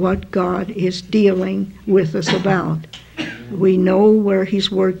know what God is dealing with us about. We know where he's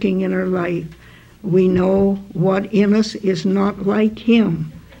working in our life. We know what in us is not like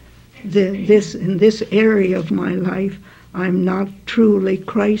him. In this area of my life, I'm not truly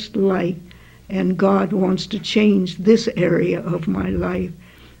Christ-like, and God wants to change this area of my life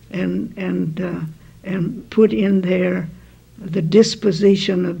and put in there the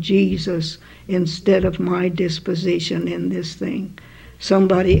disposition of Jesus instead of my disposition in this thing.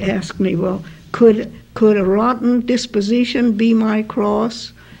 Somebody asked me, well, could a rotten disposition be my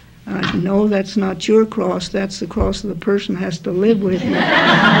cross? No, that's not your cross. That's the cross the person has to live with.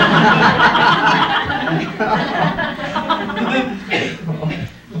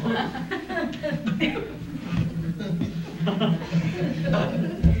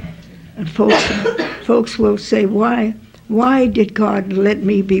 And folks will say, why did God let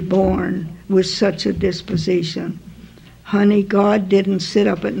me be born with such a disposition? Honey, God didn't sit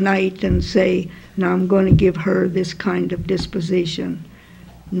up at night and say, now I'm going to give her this kind of disposition.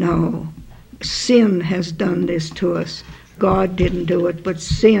 No, sin has done this to us. God didn't do it, but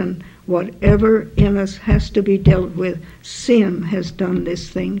sin, whatever in us has to be dealt with, sin has done this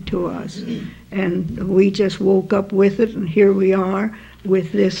thing to us. And we just woke up with it, and here we are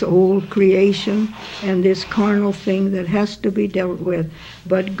with this old creation and this carnal thing that has to be dealt with.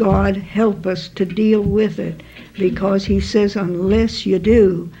 But God help us to deal with it, because he says unless you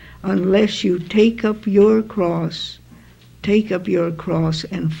do, unless you take up your cross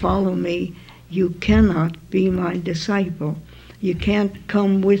and follow me, you cannot be my disciple. You can't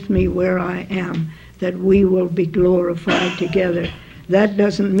come with me where I am, that we will be glorified together. That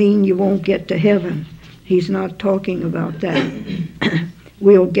doesn't mean you won't get to heaven. He's not talking about that.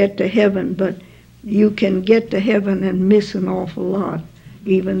 We'll get to heaven, but you can get to heaven and miss an awful lot,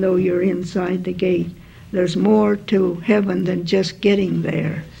 even though you're inside the gate. There's more to heaven than just getting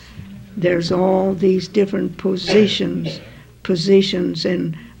there. There's all these different positions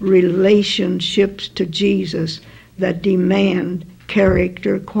and relationships to Jesus that demand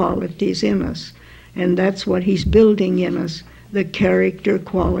character qualities in us. And that's what he's building in us, the character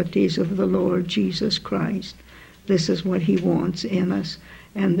qualities of the Lord Jesus Christ. This is what he wants in us.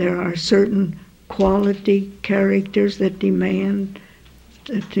 And there are certain quality characters that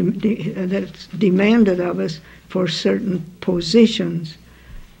that's demanded of us for certain positions.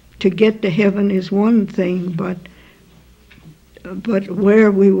 To get to heaven is one thing, but where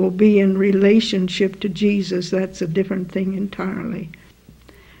we will be in relationship to Jesus, that's a different thing entirely.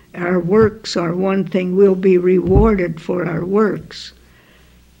 Our works are one thing. We'll be rewarded for our works.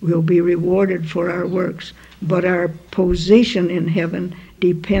 We'll be rewarded for our works. But our position in heaven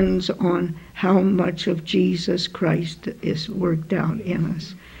depends on how much of Jesus Christ is worked out in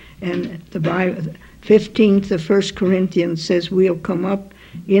us. And the Bible, 15th of 1 Corinthians says we'll come up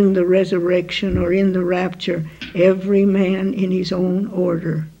in the resurrection or in the rapture, every man in his own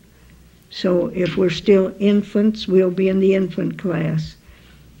order. So if we're still infants, we'll be in the infant class.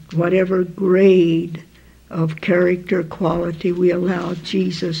 Whatever grade of character quality we allow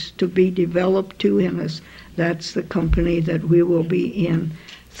Jesus to be developed to in us, that's the company that we will be in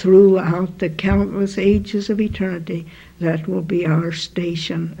throughout the countless ages of eternity. That will be our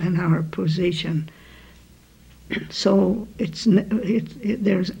station and our position. So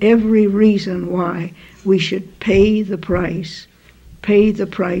there's every reason why we should pay the price,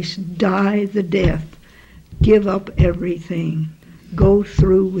 die the death, give up everything, go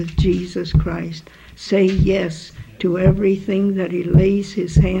through with Jesus Christ, say yes to everything that he lays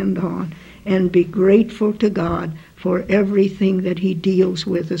his hand on, and be grateful to God for everything that he deals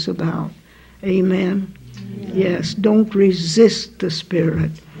with us about. Amen? Amen. Yes, don't resist the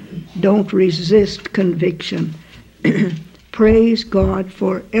Spirit. Don't resist conviction. Praise God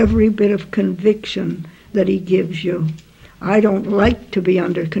for every bit of conviction that he gives you. I don't like to be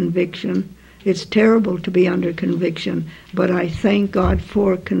under conviction. It's terrible to be under conviction, but I thank God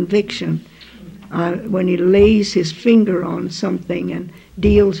for conviction. When he lays his finger on something and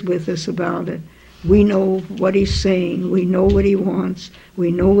deals with us about it, we know what he's saying, we know what he wants,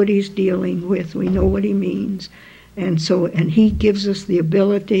 we know what he's dealing with, we know what he means. And he gives us the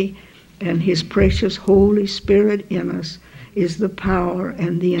ability, and his precious Holy Spirit in us is the power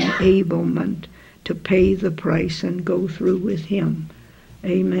and the enablement to pay the price and go through with him.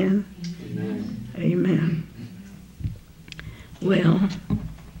 Amen? Amen. Amen. Well,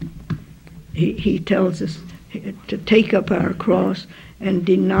 he tells us to take up our cross and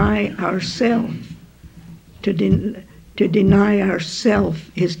deny ourselves. To deny ourselves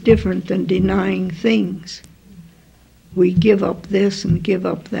is different than denying things. We give up this and give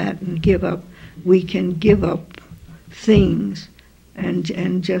up that and give up. We can give up things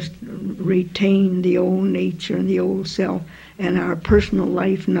and just retain the old nature and the old self, and our personal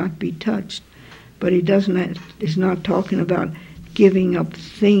life not be touched. But he's not talking about giving up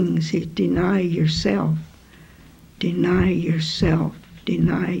things. He deny yourself. Deny yourself,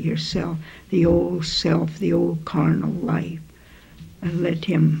 the old self, the old carnal life, and let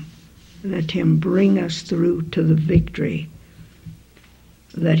him bring us through to the victory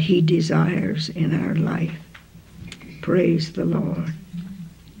that he desires in our life. Praise the Lord.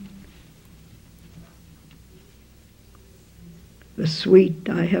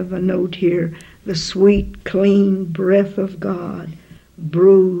 I have a note here, the sweet, clean breath of God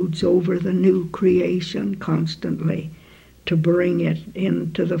broods over the new creation constantly to bring it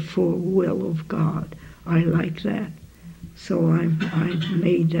into the full will of God. I like that. So I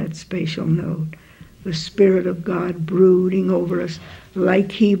made that special note. The Spirit of God brooding over us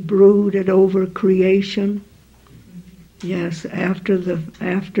like he brooded over creation. Yes, after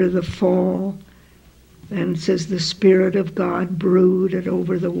the fall. And it says the Spirit of God brooded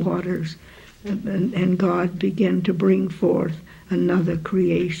over the waters, and God began to bring forth another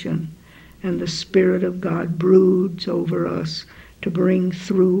creation. And the Spirit of God broods over us to bring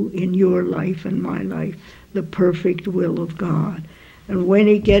through in your life and my life the perfect will of God. And when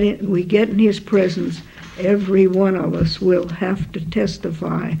we get in his presence, every one of us will have to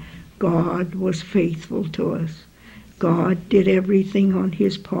testify God was faithful to us. God did everything on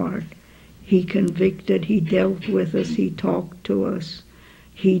his part. He convicted, he dealt with us, he talked to us.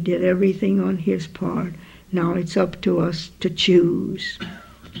 He did everything on his part. Now it's up to us to choose.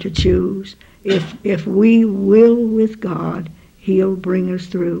 If we will with God, he'll bring us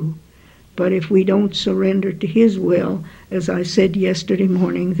through. But if we don't surrender to his will, as I said yesterday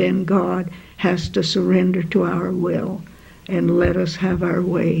morning, then God has to surrender to our will and let us have our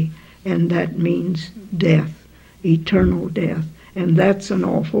way. And that means death, eternal death. And that's an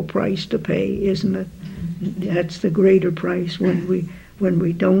awful price to pay, isn't it? That's the greater price when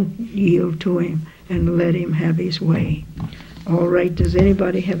we don't yield to him and let him have his way. All right, does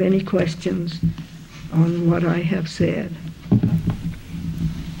anybody have any questions on what I have said?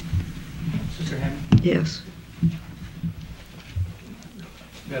 Sister Hammond? Yes.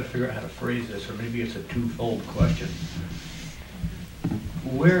 I've got to figure out how to phrase this, or maybe it's a twofold question.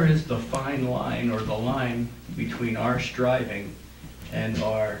 Where is the fine line, or the line between our striving and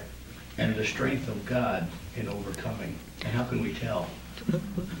the strength of God in overcoming? And how can we tell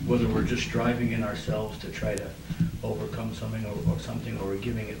whether we're just striving in ourselves to try to overcome something or something, or we're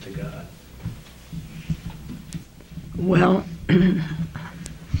giving it to God? Well,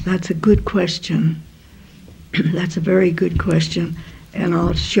 that's a good question. That's a very good question. And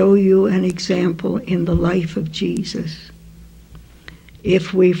I'll show you an example in the life of Jesus.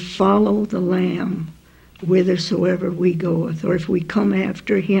 If we follow the Lamb whithersoever we goeth, or if we come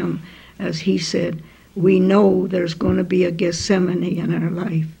after him, as he said, we know there's going to be a Gethsemane in our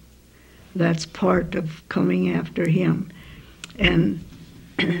life. That's part of coming after him. And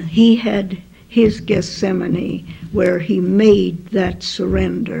he had his Gethsemane where he made that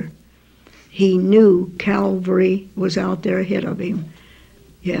surrender. He knew Calvary was out there ahead of him.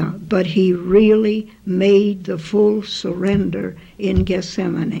 Yeah, but he really made the full surrender in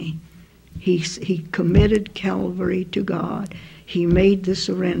Gethsemane. He committed Calvary to God. He made the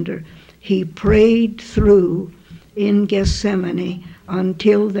surrender. He prayed through in Gethsemane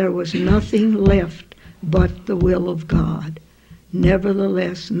until there was nothing left but the will of God.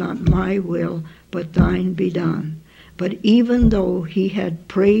 Nevertheless, not my will, but thine be done. But even though he had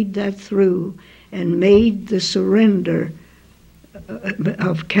prayed that through and made the surrender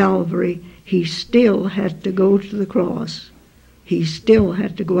of Calvary, he still had to go to the cross. He still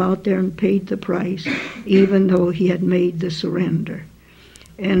had to go out there and pay the price, even though he had made the surrender.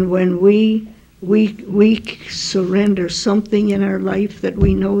 And when we surrender something in our life that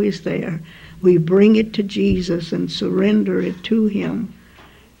we know is there, we bring it to Jesus and surrender it to him,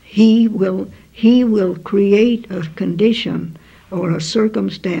 he will create a condition or a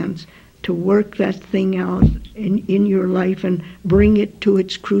circumstance to work that thing out in your life and bring it to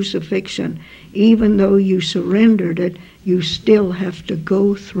its crucifixion. Even though you surrendered it, you still have to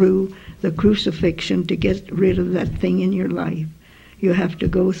go through the crucifixion to get rid of that thing in your life. You have to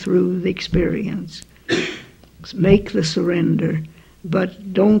go through the experience. Make the surrender,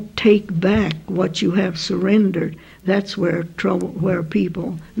 but don't take back what you have surrendered. That's where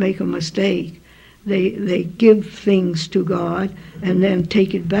people make a mistake. They give things to God and then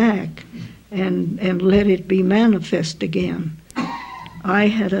take it back and let it be manifest again. I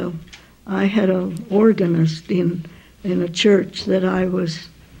had a organist in a church that I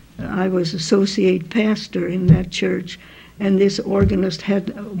was associate pastor in that church, and this organist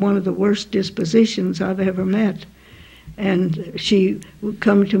had one of the worst dispositions I've ever met. And she would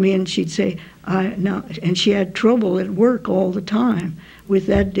come to me and she'd say, and she had trouble at work all the time with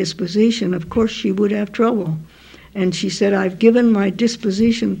that disposition. Of course she would have trouble. And she said, I've given my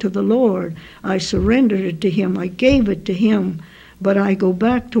disposition to the Lord. I surrendered it to him. I gave it to him. But I go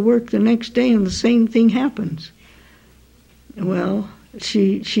back to work the next day and the same thing happens. Well,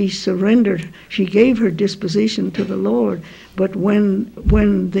 she surrendered. She gave her disposition to the Lord. But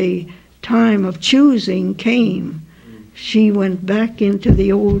when the time of choosing came, she went back into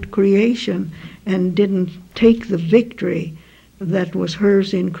the old creation and didn't take the victory that was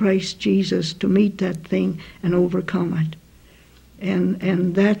hers in Christ Jesus to meet that thing and overcome it.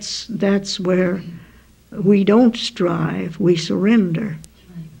 And that's where we don't strive, we surrender.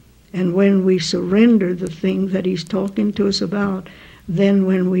 And when we surrender the thing that he's talking to us about, then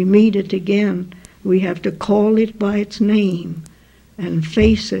when we meet it again, we have to call it by its name and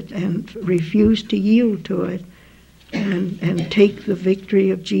face it and refuse to yield to it and take the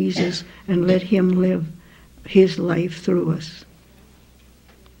victory of Jesus and let him live his life through us.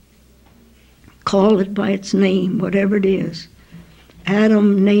 Call it by its name, whatever it is.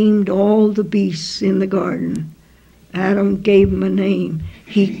 Adam named all the beasts in the garden. Adam gave him a name.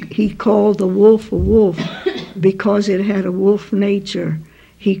 He called the wolf a wolf because it had a wolf nature.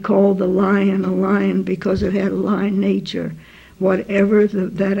 He called the lion a lion because it had a lion nature. Whatever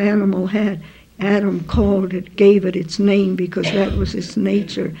that animal had, Adam called it, gave it its name because that was its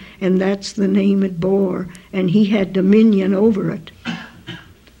nature, and that's the name it bore, and he had dominion over it.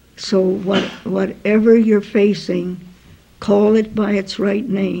 So whatever you're facing, call it by its right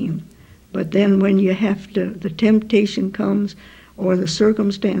name. But then when you have to, the temptation comes or the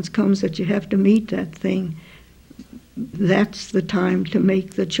circumstance comes that you have to meet that thing, that's the time to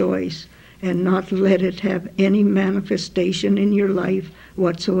make the choice and not let it have any manifestation in your life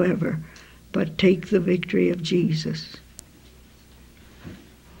whatsoever, but take the victory of Jesus.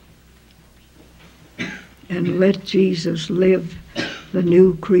 And let Jesus live the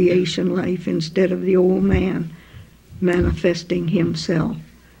new creation life instead of the old man manifesting himself.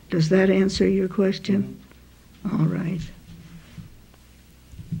 Does that answer your question? All right.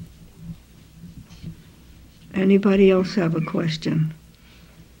 Anybody else have a question?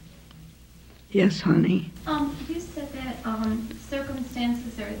 Yes, honey. You said that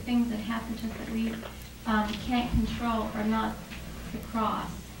circumstances or things that happen to us that we can't control are not the cross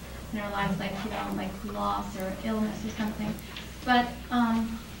in our lives, like loss or illness or something. But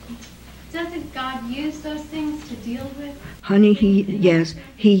doesn't God use those things to deal with? Honey, yes,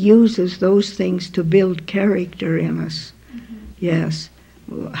 he uses those things to build character in us. Mm-hmm. Yes.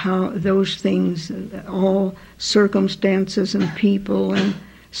 How those things, all circumstances and people and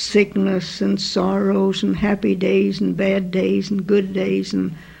sickness and sorrows and happy days and bad days and good days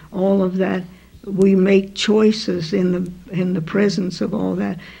and all of that, we make choices in the presence of all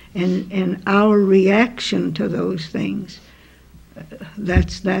that, and our reaction to those things,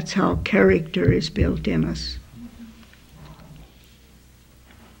 that's how character is built in us.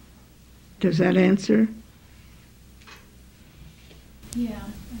 Does that answer? Yeah.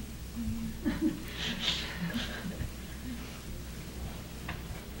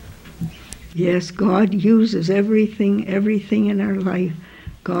 Yes, God uses everything in our life.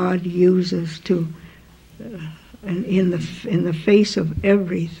 God uses to, and in the face of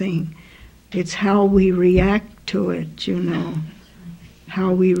everything, it's how we react to it, you know,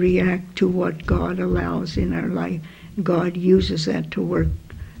 how we react to what God allows in our life. God uses that to work,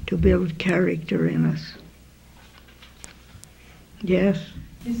 to build character in us. Yes?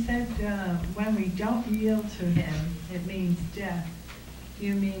 You said when we don't yield to him, it means death. Do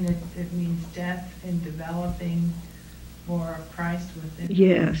you mean it means death in developing more of Christ within?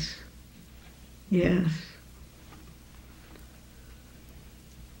 Yes. Yes.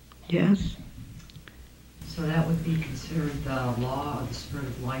 Yes. So that would be considered the law of the Spirit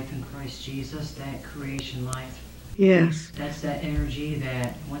of life in Christ Jesus, that creation life? Yes. That's that energy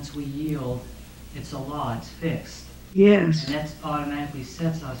that once we yield, it's a law, it's fixed. Yes. And that automatically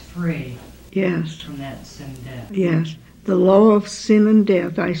sets us free. Yes. From that sin and death. Yes. The law of sin and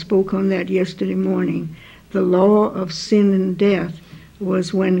death, I spoke on that yesterday morning. The law of sin and death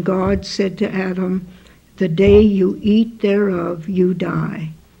was when God said to Adam, the day you eat thereof, you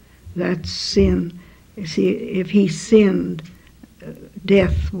die. That's sin. You see, if he sinned,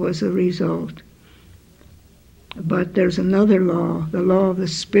 death was a result. But there's another law, the law of the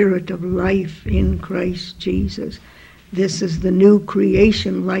Spirit of life in Christ Jesus. This is the new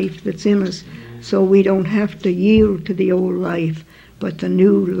creation life that's in us, so we don't have to yield to the old life, but the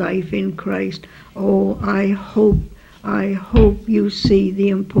new life in Christ. Oh, I hope you see the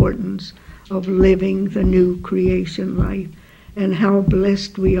importance of living the new creation life, and how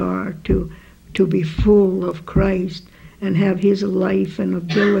blessed we are to be full of Christ and have his life and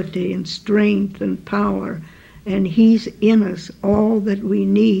ability and strength and power and He's in us all that we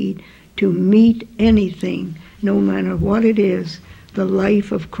need to meet anything, no matter what it is. The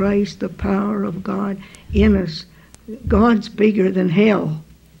life of Christ, the power of God in us. God's bigger than hell.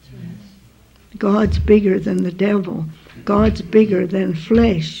 God's bigger than the devil. God's bigger than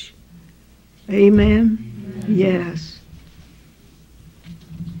flesh. Amen? Yes.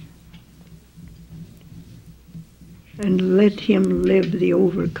 And let Him live the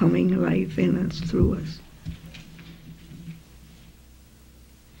overcoming life in us, through us.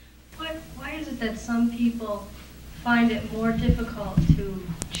 Why is it that some people find it more difficult to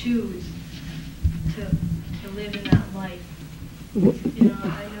choose to live in that life? You know,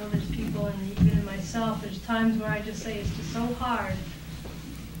 I know there's people, and even in myself, there's times where I just say it's just so hard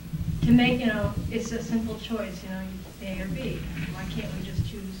to make, you know, it's a simple choice, you know, A or B. Why can't we just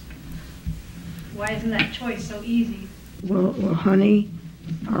choose? Why isn't that choice so easy? Well, honey,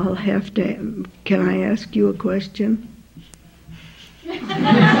 I'll have to, can I ask you a question?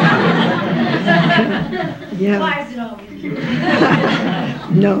 Yeah. Why is it always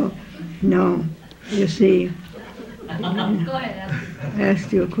No. You see, Go ahead,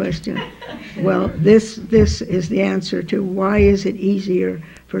 asked you a question. Well, this is the answer to why is it easier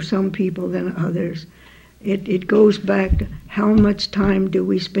for some people than others. It goes back to how much time do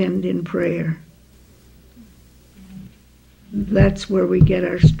we spend in prayer. That's where we get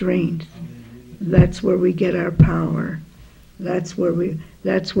our strength. That's where we get our power. That's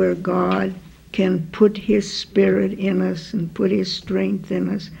where God can put His Spirit in us and put His strength in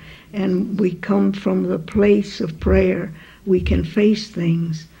us. And we come from the place of prayer. We can face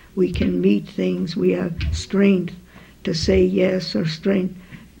things. We can meet things. We have strength to say yes or strength.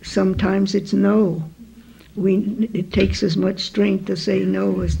 Sometimes it's no. It takes as much strength to say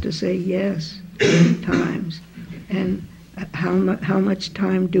no as to say yes at times. And how much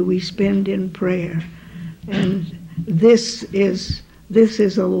time do we spend in prayer? And this is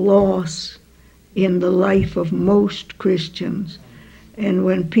a loss in the life of most Christians. And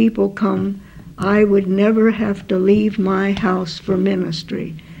when people come, I would never have to leave my house for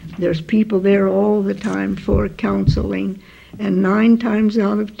ministry. There's people there all the time for counseling, and 9 times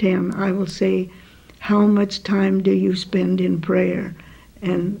out of 10 I will say, how much time do you spend in prayer?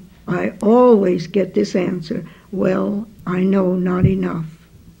 And I always get this answer, well, I know not enough.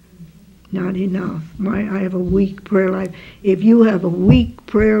 Not enough. I have a weak prayer life. If you have a weak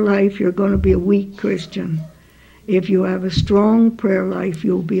prayer life, you're going to be a weak Christian. If you have a strong prayer life,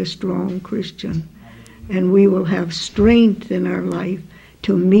 you'll be a strong Christian. And we will have strength in our life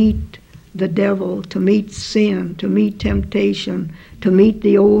to meet the devil, to meet sin, to meet temptation, to meet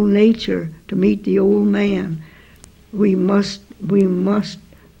the old nature, to meet the old man. We must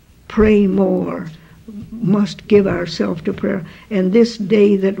pray more, must give ourselves to prayer. And this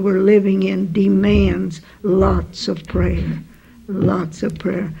day that we're living in demands lots of prayer, lots of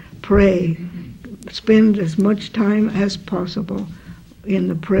prayer. Pray. Spend as much time as possible in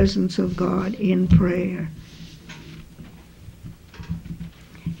the presence of God in prayer.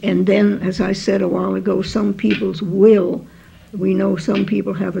 And then, as I said a while ago, some people's will, we know some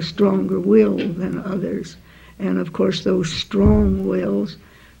people have a stronger will than others. And of course those strong wills,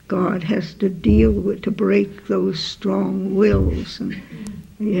 God has to deal with, to break those strong wills. And,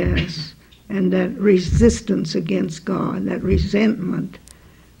 yes, and that resistance against God, that resentment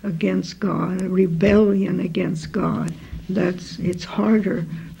against God, a rebellion against God. It's harder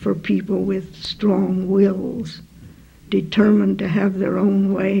for people with strong wills, determined to have their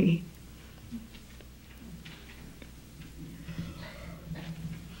own way.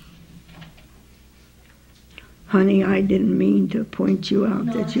 Honey, I didn't mean to point you out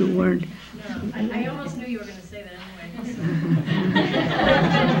that you weren't. No, I almost knew you were going to say that anyway.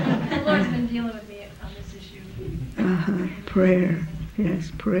 The Lord's been dealing with me on this issue. Prayer.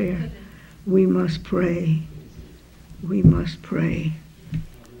 Yes, prayer. We must pray. We must pray.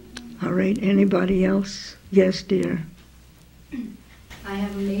 All right, anybody else? Yes, dear. I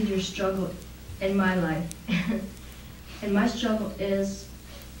have a major struggle in my life. And my struggle is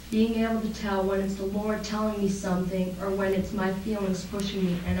being able to tell when it's the Lord telling me something or when it's my feelings pushing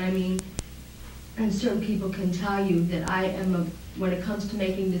me. And I mean, and certain people can tell you that I am, when it comes to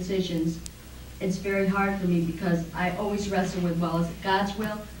making decisions, it's very hard for me because I always wrestle with, well, is it God's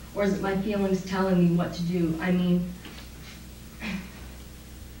will or is it my feelings telling me what to do? I mean,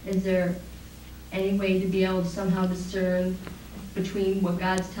 is there any way to be able to somehow discern between what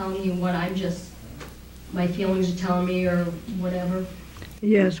God's telling me and what my feelings are telling me or whatever?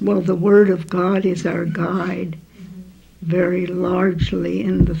 Yes, well, the Word of God is our guide very largely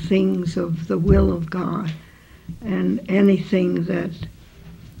in the things of the will of God. And anything that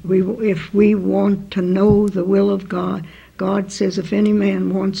If we want to know the will of God, God says if any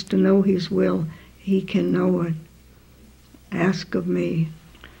man wants to know his will, he can know it. Ask of me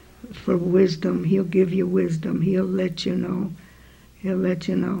for wisdom. He'll give you wisdom. He'll let you know. He'll let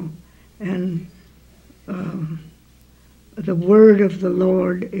you know. And the word of the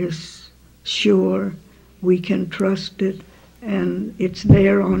Lord is sure. We can trust it. And it's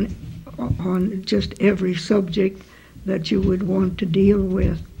there on just every subject that you would want to deal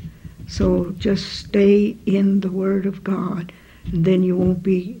with. So just stay in the Word of God, and then you won't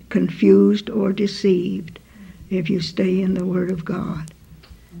be confused or deceived if you stay in the Word of God.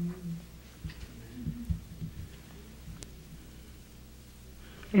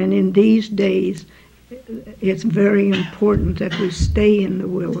 And in these days, it's very important that we stay in the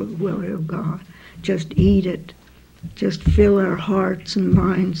will of God. Just eat it. Just fill our hearts and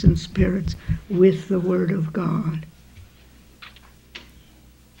minds and spirits with the Word of God.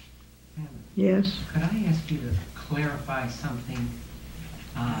 Yes? Could I ask you to clarify something,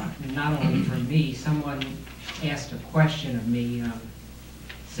 not only for me? Someone asked a question of me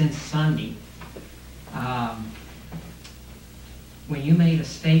since Sunday. When you made a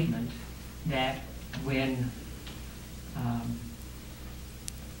statement that when,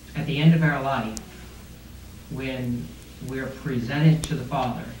 at the end of our life, when we're presented to the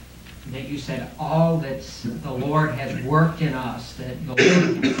Father, that you said all that the Lord has worked in us, that the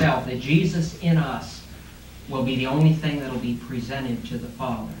Lord himself, that Jesus in us will be the only thing that will be presented to the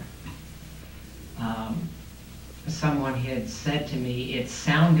Father. Someone had said to me, it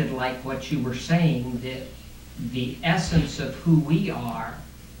sounded like what you were saying, that the essence of who we are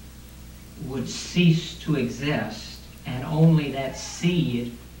would cease to exist, and only that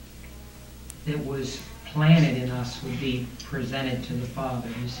seed that was planted in us would be presented to the Father.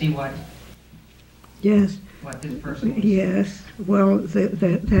 You see what? Yes. What this person was Yes. Well,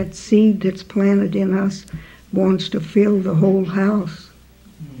 that seed that's planted in us wants to fill the whole house.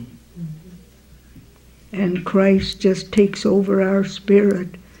 And Christ just takes over our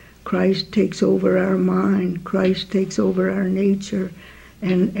spirit. Christ takes over our mind. Christ takes over our nature.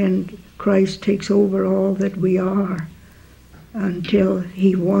 And Christ takes over all that we are until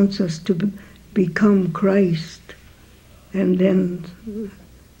he wants us to become Christ. And then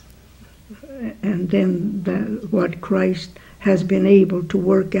what Christ has been able to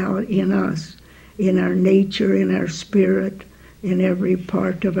work out in us, in our nature, in our spirit, in every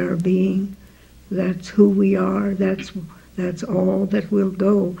part of our being. That's who we are. That's all that will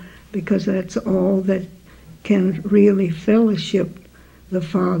go, because that's all that can really fellowship the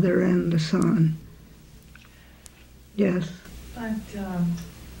Father and the Son. Yes. But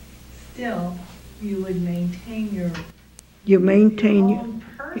still, you would maintain your own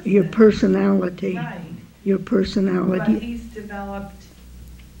your personality. Right. Your personality. But he's developed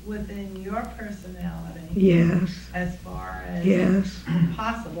within your personality. Yes. As far as Yes.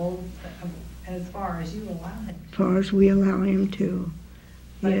 possible, as far as you allow him. As far as we allow him to.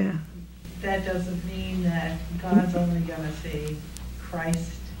 But yeah. That doesn't mean that God's only going to see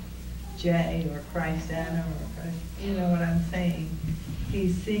Christ J or Christ Anna or Christ, you know what I'm saying?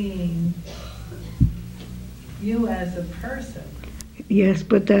 He's seeing you as a person. Yes,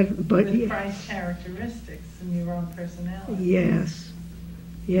 but with Christ's characteristics and your own personality. Yes.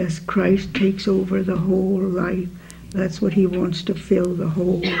 Yes, Christ takes over the whole life. That's what he wants, to fill the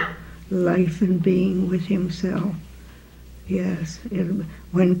whole life and being with himself. Yes.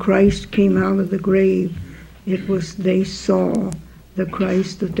 When Christ came out of the grave, they saw the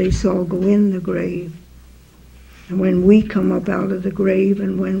Christ that they saw go in the grave. And when we come up out of the grave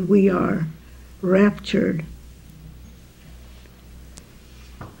and when we are raptured,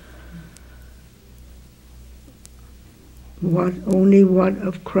 only what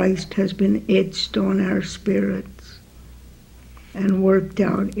of Christ has been etched on our spirits and worked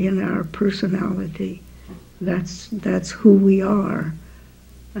out in our personality. That's who we are,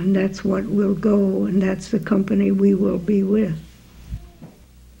 and that's what will go, and that's the company we will be with.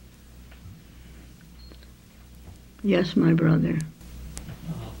 Yes, my brother.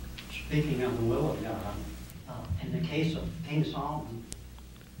 Speaking of the will of God, in the case of King Solomon,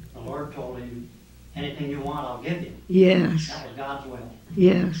 the Lord told him, anything you want, I'll give you. Yes. That was God's will.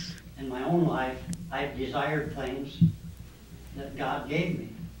 Yes. In my own life, I've desired things that God gave me.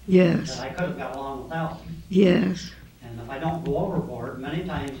 Yes. That I could have got along without. Yes. And if I don't go overboard, many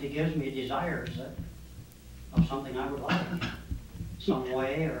times he gives me desires of something I would like. Some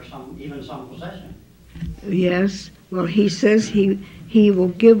way or even some possession. Yes. Well, he says he will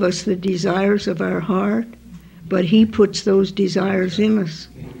give us the desires of our heart, but he puts those desires in us.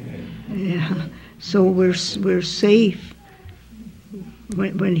 Yeah. So we're safe.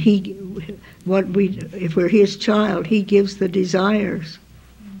 When he, if we're his child, he gives the desires.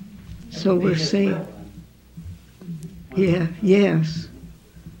 So we're saved. Yeah, yes.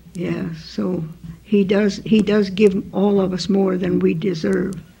 Yeah, so he does give all of us more than we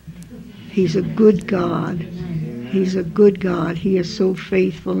deserve. He's a good God. He's a good God. He is so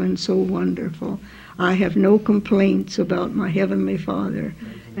faithful and so wonderful. I have no complaints about my Heavenly Father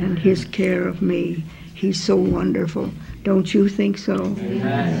and his care of me. He's so wonderful. Don't you think so?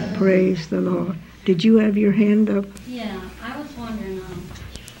 Amen. Praise the Lord. Did you have your hand up? Yeah, I was wondering,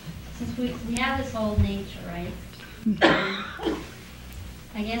 since we have this old nature, right?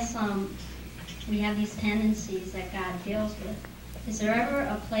 I guess we have these tendencies that God deals with. Is there ever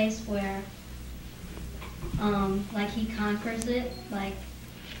a place where, like he conquers it? Like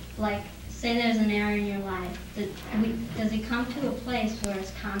say there's an area in your life. Does it come to a place where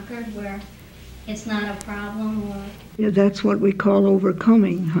it's conquered, where it's not a problem, or? Yeah, that's what we call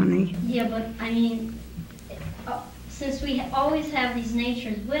overcoming, honey. Yeah, but I mean, since we always have these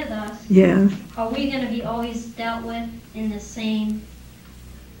natures with us, yeah, are we going to be always dealt with in the same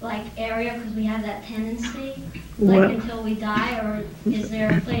area because we have that tendency, until we die, or is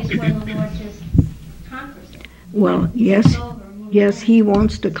there a place where the Lord just conquers it? Well, yes, he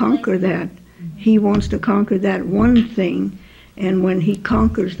wants to conquer that. He wants to conquer that one thing, and when he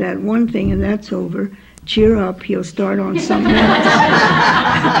conquers that one thing and that's over, cheer up, he'll start on something else.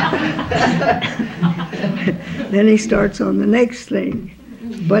 Then he starts on the next thing.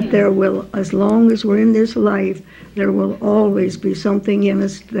 But there will, as long as we're in this life, there will always be something in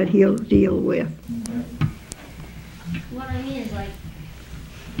us that he'll deal with. What I mean is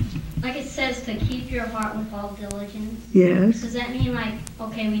like it says to keep your heart with all diligence. Yes. Does that mean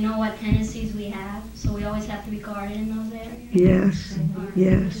okay, we know what tendencies we have, so we always have to be guarded in those areas? Yes.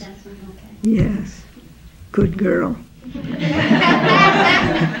 Yes. Yes. Good girl.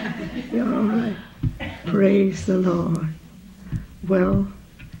 All right. Praise the Lord. Well,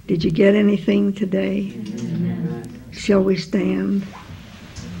 did you get anything today? Shall we stand?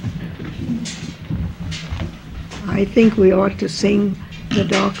 I think we ought to sing the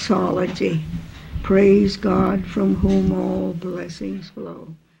doxology. Praise God from whom all blessings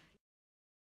flow.